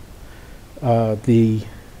bearing.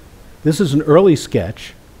 This is an early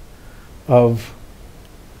sketch of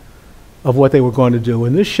what they were going to do,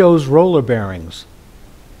 and this shows roller bearings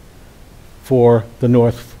for the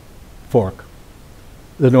North Fork,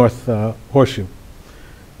 the North Horseshoe.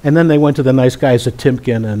 And then they went to the nice guys at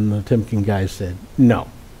Timken, and the Timken guys said, no,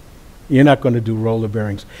 you're not going to do roller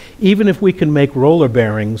bearings. Even if we can make roller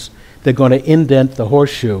bearings, they're going to indent the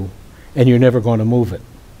horseshoe, and you're never going to move it.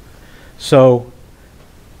 So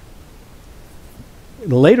in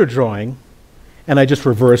the later drawing, and I just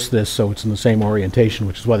reversed this so it's in the same orientation,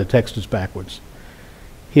 which is why the text is backwards,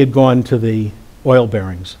 he had gone to the oil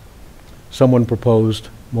bearings. Someone proposed,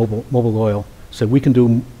 Mobile Oil, said we can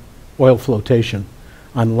do oil floatation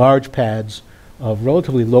on large pads of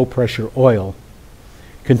relatively low pressure oil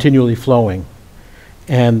continually flowing,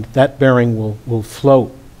 and that bearing will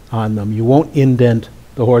float on them. You won't indent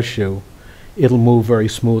the horseshoe. It'll move very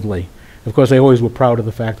smoothly. Of course, they always were proud of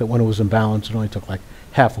the fact that when it was in balance, it only took like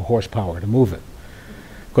half a horsepower to move it.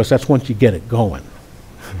 Of course, that's once you get it going.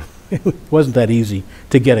 It wasn't that easy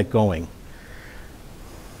to get it going.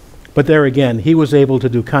 But there again, he was able to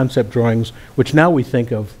do concept drawings, which now we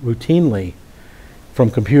think of routinely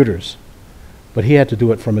from computers, but he had to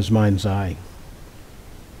do it from his mind's eye.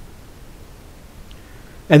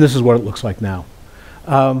 And this is what it looks like now.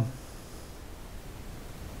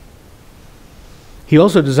 He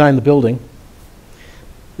also designed the building.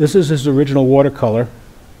 This is his original watercolor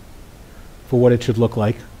for what it should look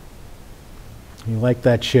like. He liked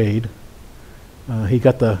that shade. He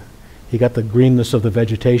got the greenness of the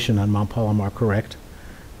vegetation on Mount Palomar correct.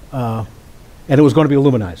 And it was going to be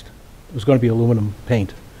aluminized. It was going to be aluminum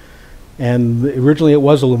paint. And originally it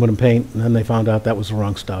was aluminum paint, and then they found out that was the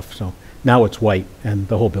wrong stuff. So now it's white, and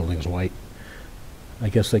the whole building is white. I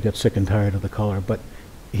guess they got sick and tired of the color. But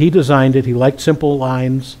he designed it. He liked simple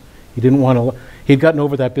lines. He didn't want to... He'd gotten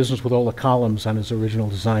over that business with all the columns on his original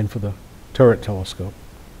design for the turret telescope.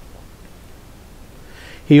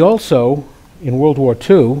 He also, in World War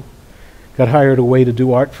II, got hired away to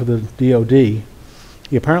do art for the DOD.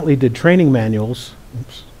 He apparently did training manuals.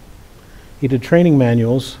 Oops. He did training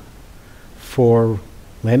manuals for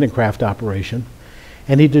landing craft operation,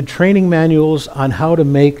 and he did training manuals on how to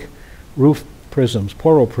make roof prisms,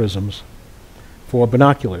 poro prisms, for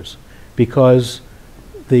binoculars, because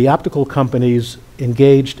the optical companies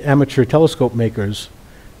engaged amateur telescope makers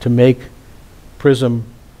to make prism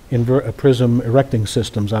erecting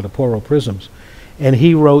systems out of poro prisms. And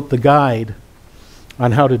he wrote the guide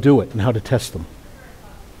on how to do it and how to test them.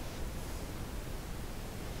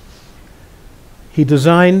 He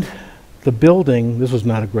designed the building. This was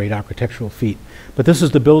not a great architectural feat, but this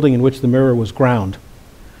is the building in which the mirror was ground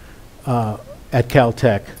at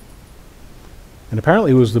Caltech. And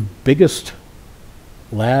apparently it was the biggest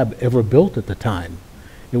lab ever built at the time.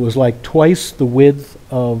 It was like twice the width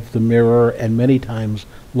of the mirror and many times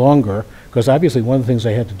longer, because obviously one of the things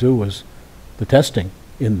they had to do was the testing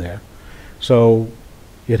in there. So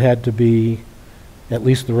it had to be at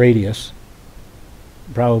least the radius,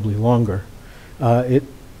 probably longer.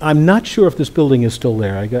 I'm not sure if this building is still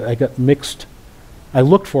there. I got mixed. I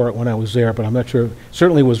looked for it when I was there, but I'm not sure. It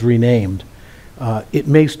certainly was renamed. It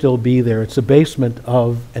may still be there. It's a basement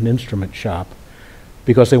of an instrument shop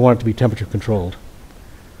because they want it to be temperature controlled.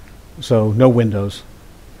 So no windows.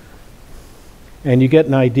 And you get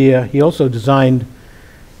an idea. He also designed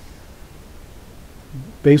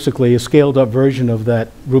basically a scaled up version of that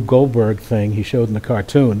Rube Goldberg thing he showed in the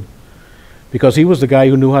cartoon, because he was the guy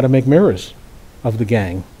who knew how to make mirrors of the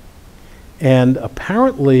gang. And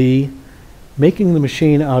apparently making the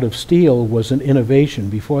machine out of steel was an innovation.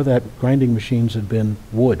 Before that, grinding machines had been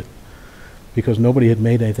wood, because nobody had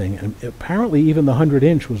made anything. And apparently even the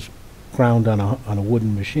 100-inch was ground on a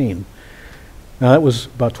wooden machine. Now that was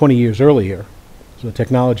about 20 years earlier, so the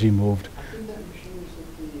technology moved. I think that machine was at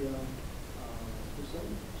the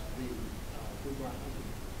facility, the Blue Rock.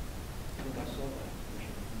 I think I saw that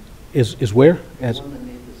machine. Is where? The As one that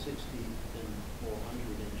made the 60 and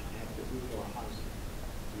 400-inch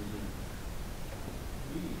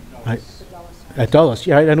At Dulles,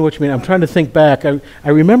 yeah, I know what you mean. I'm trying to think back. I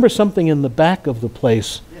remember something in the back of the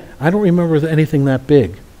place. I don't remember anything that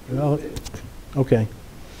big. Well, okay.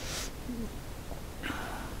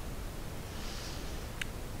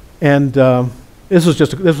 And this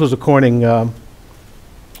was a Corning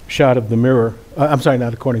shot of the mirror. I'm sorry,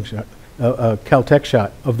 not a Corning shot, a Caltech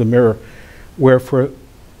shot of the mirror, where for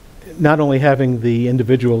not only having the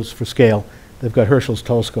individuals for scale, they've got Herschel's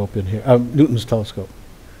telescope in here, Newton's telescope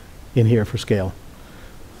in here for scale,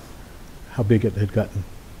 how big it had gotten.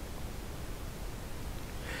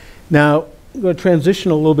 Now, I'm going to transition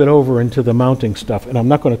a little bit over into the mounting stuff, and I'm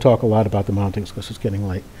not going to talk a lot about the mountings because it's getting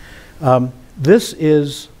late. This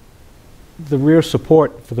is the rear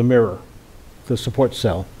support for the mirror, the support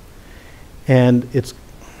cell, and it's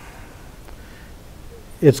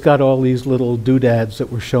got all these little doodads that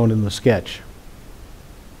were shown in the sketch.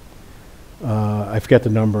 I forget the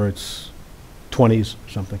number, it's 20s or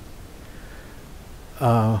something.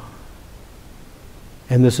 And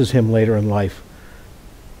this is him later in life,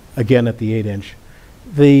 again at the 8-inch.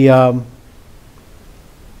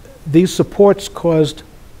 These supports caused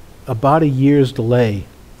about a year's delay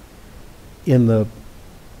in the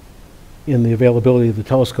availability of the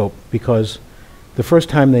telescope, because the first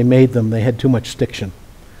time they made them, they had too much stiction.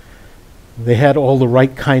 They had all the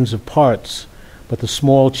right kinds of parts, but the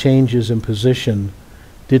small changes in position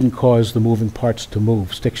didn't cause the moving parts to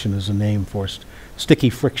move. Stiction is a name for sticky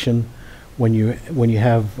friction. When you're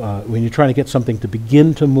trying to get something to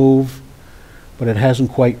begin to move, but it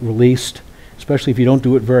hasn't quite released, especially if you don't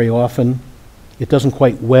do it very often, it doesn't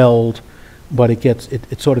quite weld, but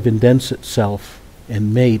it sort of indents itself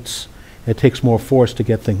and mates. It takes more force to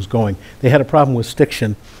get things going. They had a problem with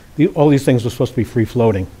stiction. All these things were supposed to be free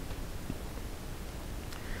floating.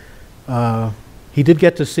 He did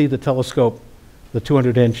get to see the telescope, the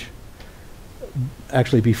 200-inch,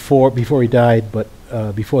 actually before he died, but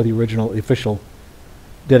before the original official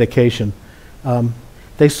dedication.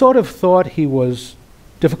 They sort of thought he was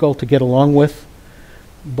difficult to get along with,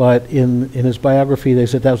 but in his biography they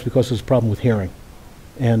said that was because of his problem with hearing.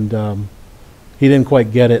 And he didn't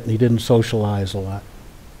quite get it, and he didn't socialize a lot.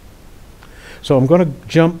 So I'm going to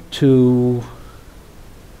jump to,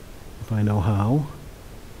 if I know how,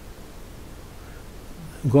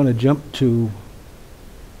 I'm going to jump to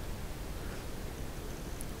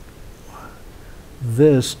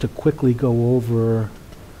this to quickly go over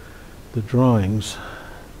the drawings.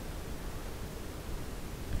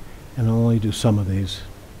 And I'll only do some of these.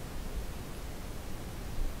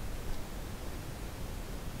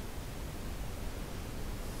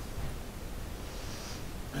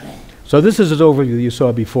 So this is his overview you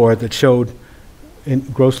saw before that showed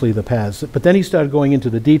grossly the paths. But then he started going into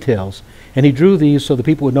the details, and he drew these so the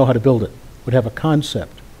people would know how to build it, would have a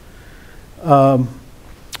concept.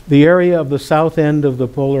 The area of the south end of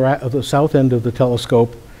the south end of the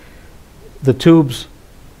telescope, the tubes,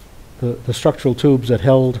 the structural tubes that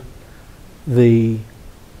held the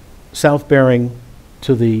south bearing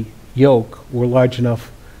to the yoke were large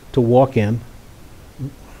enough to walk in,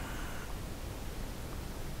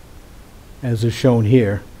 as is shown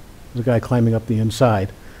here. There's a guy climbing up the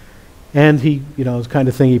inside. And he, the kind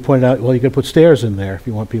of thing he pointed out, well, you could put stairs in there if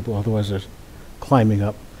you want people, otherwise they're climbing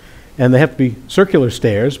up. And they have to be circular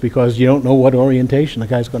stairs because you don't know what orientation the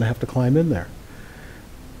guy's going to have to climb in there.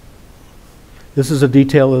 This is a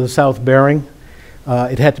detail of the south bearing.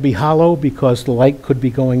 It had to be hollow because the light could be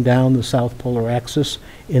going down the south polar axis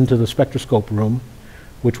into the spectroscope room,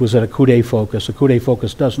 which was at a coude focus. A coude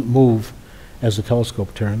focus doesn't move as the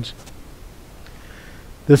telescope turns.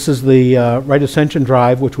 This is the right ascension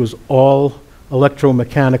drive, which was all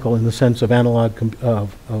electromechanical in the sense of analog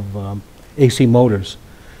AC motors.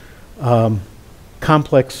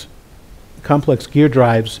 Complex gear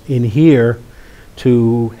drives in here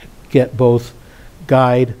to get both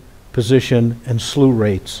guide, position, and slew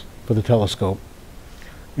rates for the telescope.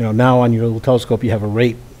 Now on your little telescope you have a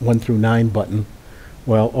rate 1 through 9 button.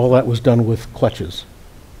 Well, all that was done with clutches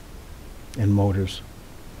and motors.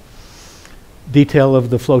 Detail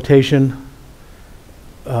of the floatation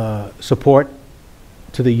support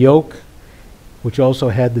to the yoke, which also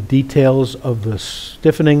had the details of the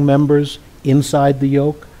stiffening members inside the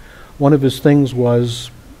yoke. One of his things was,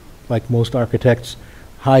 like most architects,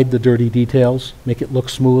 hide the dirty details, make it look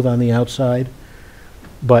smooth on the outside,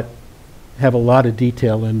 but have a lot of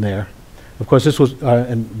detail in there. Of course, this was,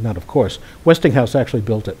 and not of course, Westinghouse actually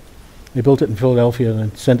built it. They built it in Philadelphia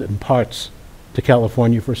and sent it in parts to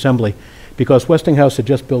California for assembly, because Westinghouse had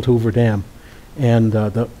just built Hoover Dam and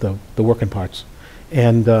the working parts.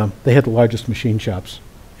 And they had the largest machine shops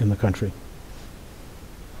in the country.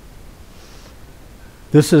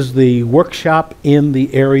 This is the workshop in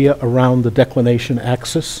the area around the declination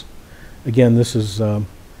axis. Again, this is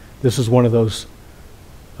one of those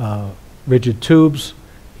rigid tubes.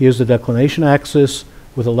 Here's the declination axis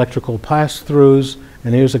with electrical pass-throughs,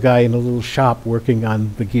 and here's a guy in a little shop working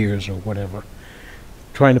on the gears or whatever,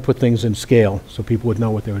 trying to put things in scale so people would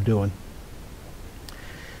know what they were doing.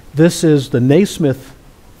 This is the Naismith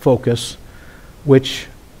focus, which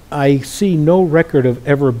I see no record of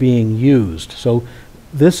ever being used. So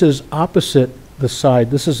this is opposite the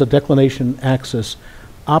side. This is a declination axis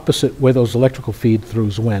opposite where those electrical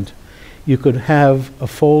feed-throughs went. You could have a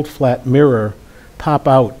fold-flat mirror pop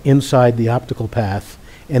out inside the optical path,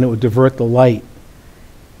 and it would divert the light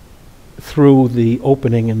through the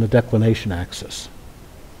opening in the declination axis.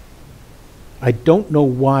 I don't know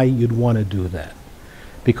why you'd want to do that,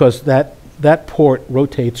 because that port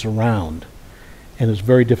rotates around and is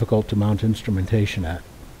very difficult to mount instrumentation at.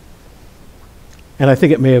 And I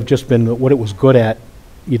think it may have just been that what it was good at,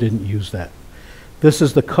 you didn't use that. This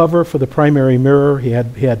is the cover for the primary mirror. He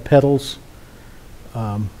had pedals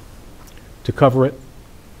to cover it.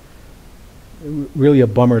 Really a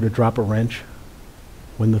bummer to drop a wrench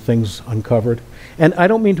when the thing's uncovered. And I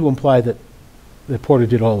don't mean to imply that Porter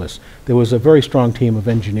did all this. There was a very strong team of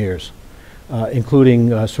engineers, including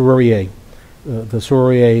Serrurier, the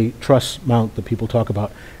Serrurier truss mount that people talk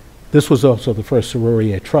about. This was also the first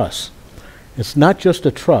Serrurier truss. It's not just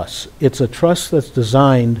a truss. It's a truss that's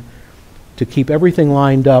designed to keep everything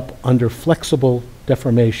lined up under flexible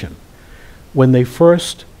deformation. When they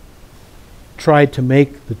first tried to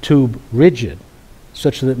make the tube rigid,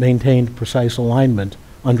 such that it maintained precise alignment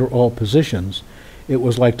under all positions, it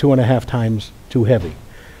was like 2.5 times too heavy.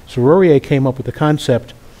 Serrurier came up with the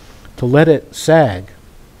concept to let it sag,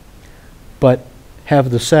 but have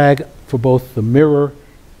the sag for both the mirror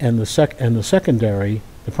and the secondary,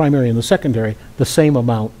 the primary and the secondary, the same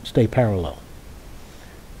amount stay parallel.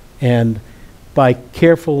 And by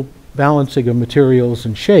careful balancing of materials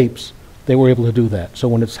and shapes, they were able to do that. So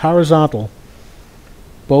when it's horizontal,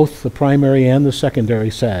 both the primary and the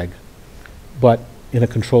secondary sag, but in a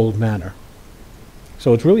controlled manner.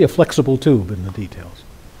 So it's really a flexible tube in the details.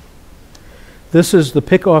 This is the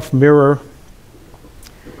pick-off mirror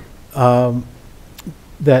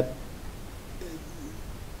that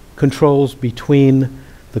controls between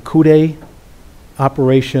the coude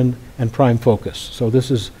operation and prime focus. So this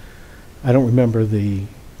is, I don't remember the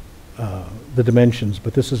dimensions,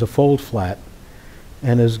 but this is a fold flat.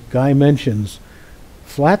 And as Guy mentions,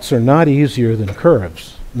 flats are not easier than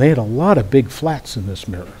curves. And they had a lot of big flats in this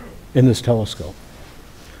mirror, in this telescope.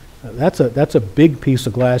 That's a big piece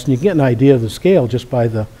of glass, and you can get an idea of the scale just by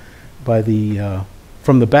the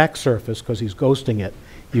from the back surface, because he's ghosting it.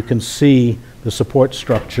 You can see the support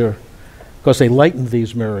structure, because they lightened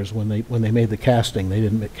these mirrors when they made the casting. They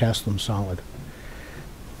didn't cast them solid.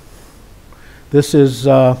 This is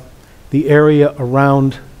the area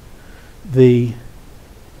around the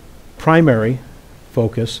primary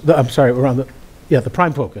focus. Around the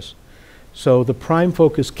prime focus. So the prime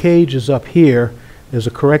focus cage is up here. There's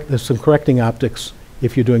some correcting optics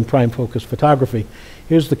if you're doing prime focus photography.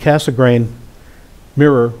 Here's the Cassegrain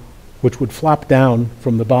mirror, which would flop down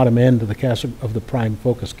from the bottom end of the prime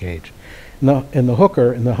focus cage. Now, in the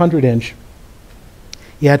hooker, in the 100-inch,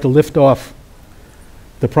 you had to lift off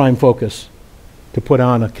the prime focus to put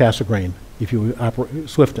on a Cassegrain if you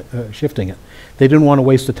were shifting it. They didn't want to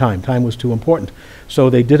waste the time. Time was too important. So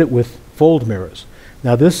they did it with fold mirrors.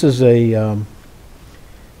 Now this is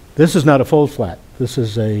not a fold flat. This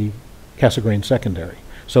is a Cassegrain secondary.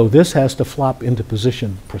 So this has to flop into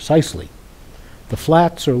position precisely. The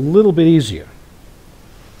flats are a little bit easier.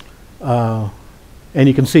 And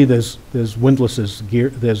you can see there's windlasses,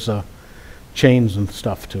 there's chains and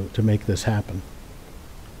stuff to make this happen.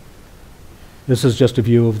 This is just a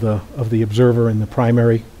view of the observer in the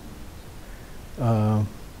primary.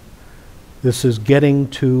 This is getting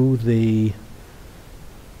to the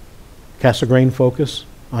Cassegrain focus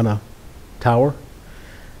on a tower.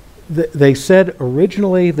 They said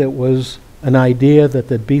originally there was an idea that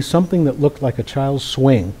there'd be something that looked like a child's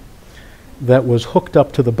swing that was hooked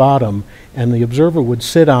up to the bottom, and the observer would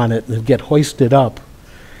sit on it and get hoisted up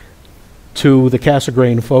to the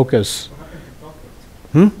Cassegrain focus.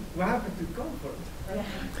 What happened to comfort?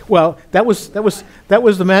 Well, that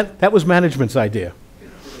was management's idea,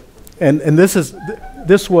 and this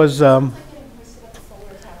was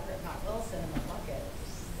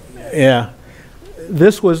yeah,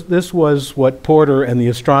 this was what Porter and the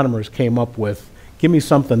astronomers came up with. Give me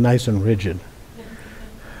something nice and rigid.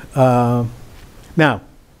 Now,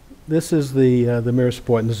 this is the mirror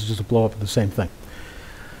support, and this is just a blow up of the same thing.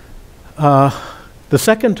 The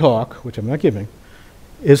second talk, which I'm not giving,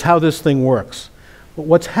 is how this thing works. But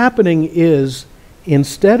what's happening is,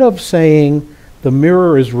 instead of saying the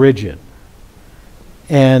mirror is rigid,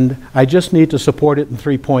 and I just need to support it in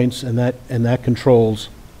 3 points, and that controls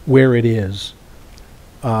where it is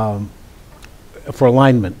for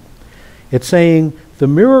alignment. It's saying the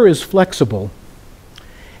mirror is flexible,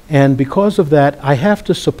 and because of that, I have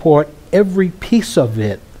to support every piece of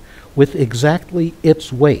it with exactly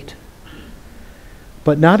its weight.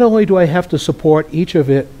 But not only do I have to support each of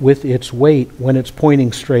it with its weight when it's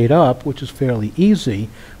pointing straight up, which is fairly easy,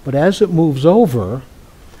 but as it moves over,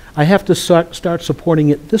 I have to start supporting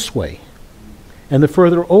it this way. And the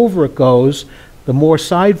further over it goes, the more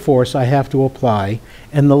side force I have to apply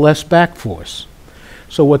and the less back force.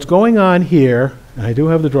 So what's going on here, and I do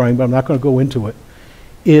have the drawing, but I'm not going to go into it,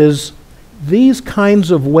 is these kinds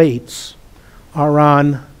of weights are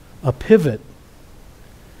on a pivot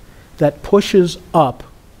that pushes up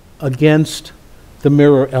against the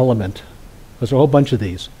mirror element. There's a whole bunch of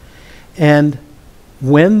these. And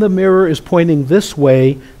when the mirror is pointing this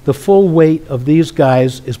way, the full weight of these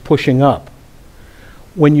guys is pushing up.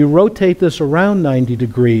 When you rotate this around 90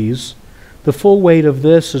 degrees, the full weight of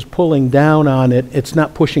this is pulling down on it. It's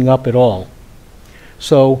not pushing up at all.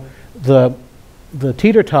 So the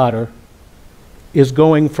teeter-totter is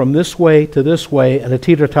going from this way to this way, and a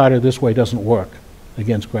teeter-totter this way doesn't work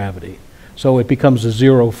against gravity. So it becomes a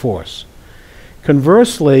zero force.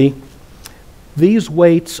 Conversely, these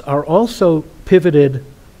weights are also pivoted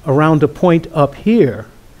around a point up here,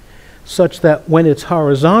 such that when it's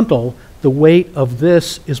horizontal, the weight of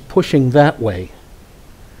this is pushing that way.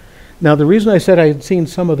 Now, the reason I said I had seen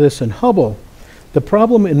some of this in Hubble, the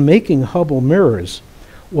problem in making Hubble mirrors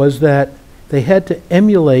was that they had to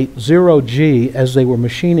emulate 0G as they were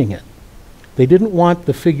machining it. They didn't want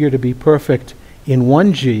the figure to be perfect in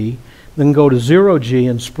 1G, then go to 0G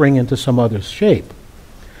and spring into some other shape.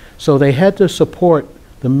 So they had to support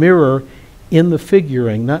the mirror in the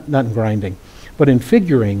figuring, not in grinding, but in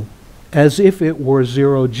figuring as if it were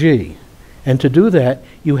 0G. And to do that,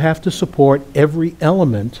 you have to support every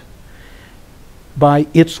element by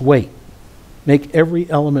its weight. Make every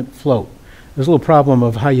element float. There's a little problem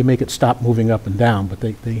of how you make it stop moving up and down, but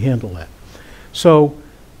they handle that. So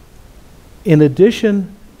in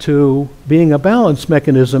addition to being a balance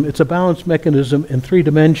mechanism, it's a balance mechanism in 3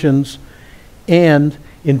 dimensions, and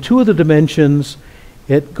in 2 of the dimensions,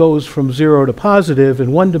 it goes from 0 to positive.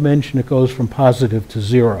 In 1 dimension, it goes from positive to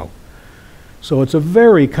 0. So it's a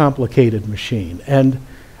very complicated machine, and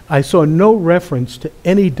I saw no reference to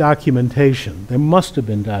any documentation. There must have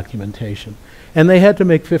been documentation. And they had to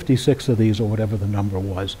make 56 of these, or whatever the number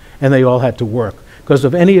was, and they all had to work, because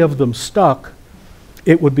if any of them stuck,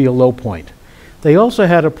 it would be a low point. They also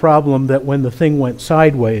had a problem that when the thing went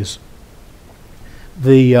sideways,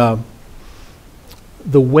 the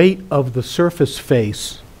weight of the surface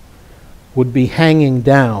face would be hanging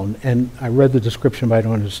down, and I read the description, but I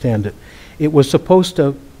don't understand it. It was supposed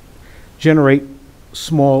to generate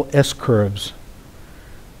small S-curves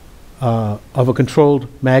of a controlled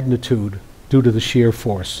magnitude due to the shear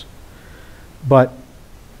force. But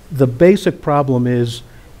the basic problem is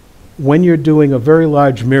when you're doing a very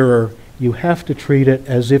large mirror, you have to treat it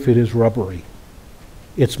as if it is rubbery.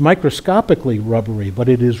 It's microscopically rubbery, but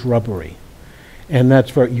it is rubbery. And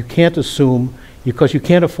that's where you can't assume, because you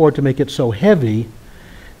can't afford to make it so heavy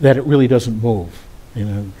that it really doesn't move. You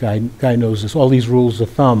know, guy knows this, all these rules of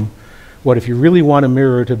thumb. What if you really want a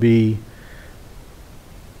mirror to be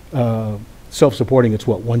self-supporting, it's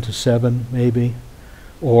what, 1 to 7 maybe?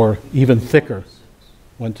 Or even thicker,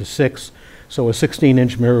 1 to 6. So a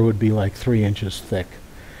 16-inch mirror would be like 3 inches thick.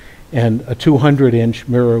 And a 200-inch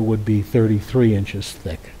mirror would be 33 inches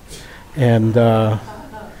thick. And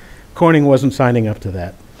Corning wasn't signing up to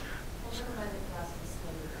that.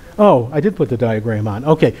 Oh, I did put the diagram on.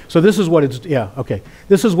 Okay, so this is what it's, yeah, okay.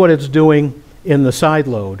 This is what it's doing in the side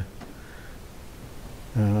load.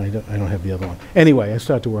 I don't have the other one. Anyway, I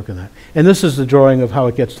start to work on that. And this is the drawing of how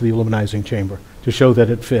it gets to the aluminizing chamber to show that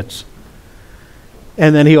it fits.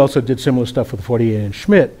 And then he also did similar stuff with the 48-inch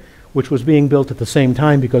Schmidt, which was being built at the same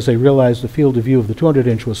time because they realized the field of view of the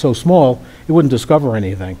 200-inch was so small, it wouldn't discover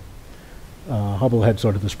anything. Hubble had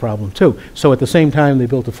sort of this problem too. So at the same time, they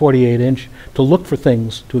built a 48-inch to look for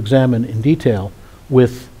things to examine in detail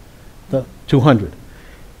with the 200.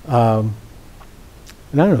 And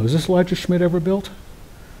I don't know, is this the largest Schmidt ever built?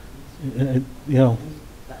 You know,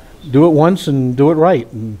 do it once and do it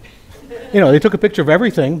right. And, you know, they took a picture of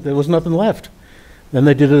everything. There was nothing left. Then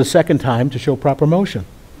they did it a second time to show proper motion.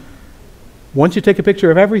 Once you take a picture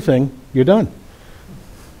of everything, you're done.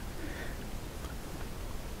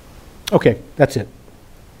 Okay, that's it.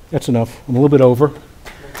 That's enough. I'm a little bit over.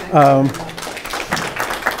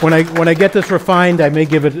 When I get this refined, I may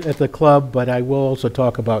give it at the club, but I will also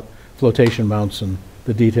talk about flotation mounts and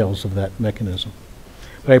the details of that mechanism.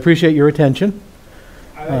 But I appreciate your attention.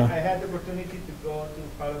 I had the opportunity to go to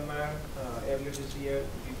Palomar earlier this year.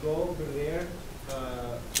 If you go over there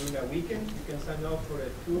during a weekend, you can sign up for a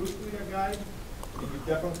tour with a guide. If you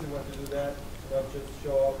definitely want to do that, not just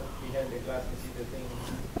show up behind the glass and see the thing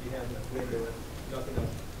behind the window, nothing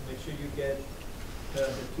else. Make sure you get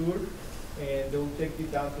the tour, and they'll take you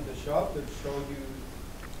down to the shop. They'll show you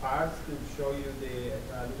parts, they'll show you the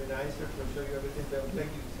luminizer, they'll show you everything. They'll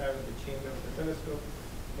take you inside of the chamber of the telescope,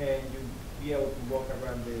 and you'll be able to walk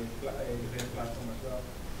around the main platform as well.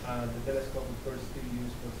 The telescope, of course, still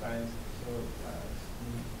used for science, so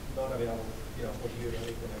it's not available, for you or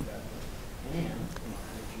anything like that. And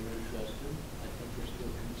if you're interested, I think we're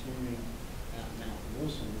still continuing at Mount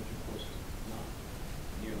Wilson, which of course is not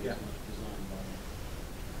nearly as much designed by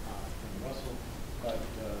Ken Russell, but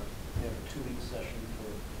we have a 2-week session for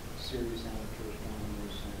serious amateur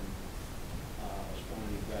astronomers and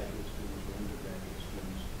astronomy graduate students or undergraduate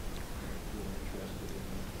students who are interested in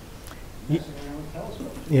messing around with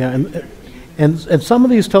telescopes. Yeah, and some of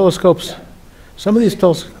these telescopes, some of these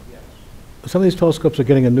telescopes are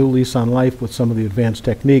getting a new lease on life with some of the advanced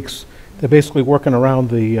techniques. They're basically working around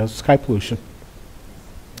the sky pollution,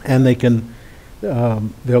 and they can.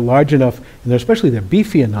 They're large enough, and they're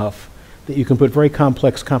beefy enough that you can put very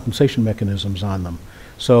complex compensation mechanisms on them,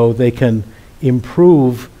 so they can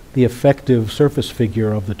improve the effective surface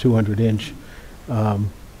figure of the 200-inch.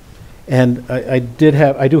 And I do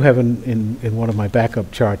have in one of my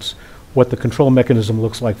backup charts what the control mechanism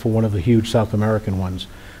looks like for one of the huge South American ones.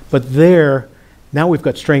 But now we've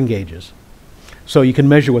got strain gauges. So you can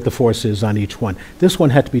measure what the force is on each one. This one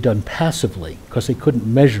had to be done passively because they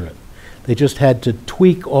couldn't measure it. They just had to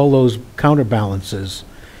tweak all those counterbalances,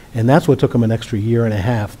 and that's what took them an extra year and a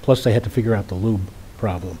half, plus they had to figure out the lube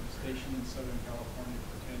problem. Stationed in Southern California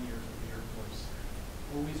for 10 years with the Air Force.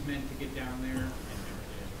 Always meant to get down there and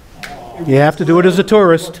never did. You have to do it as a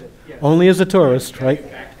tourist, only as a tourist, right?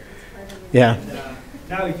 Yeah.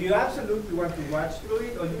 Now, if you absolutely want to watch through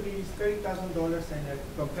it, all you need is $30,000 and a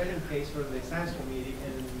compelling case for the science committee,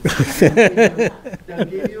 and they'll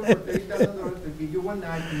give you for $30,000, they'll give you one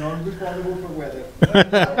night, non-refundable for weather.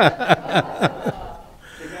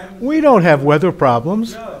 We don't have weather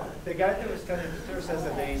problems. No, the guy that was telling the tour says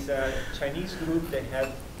that there is a Chinese group that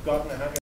had gotten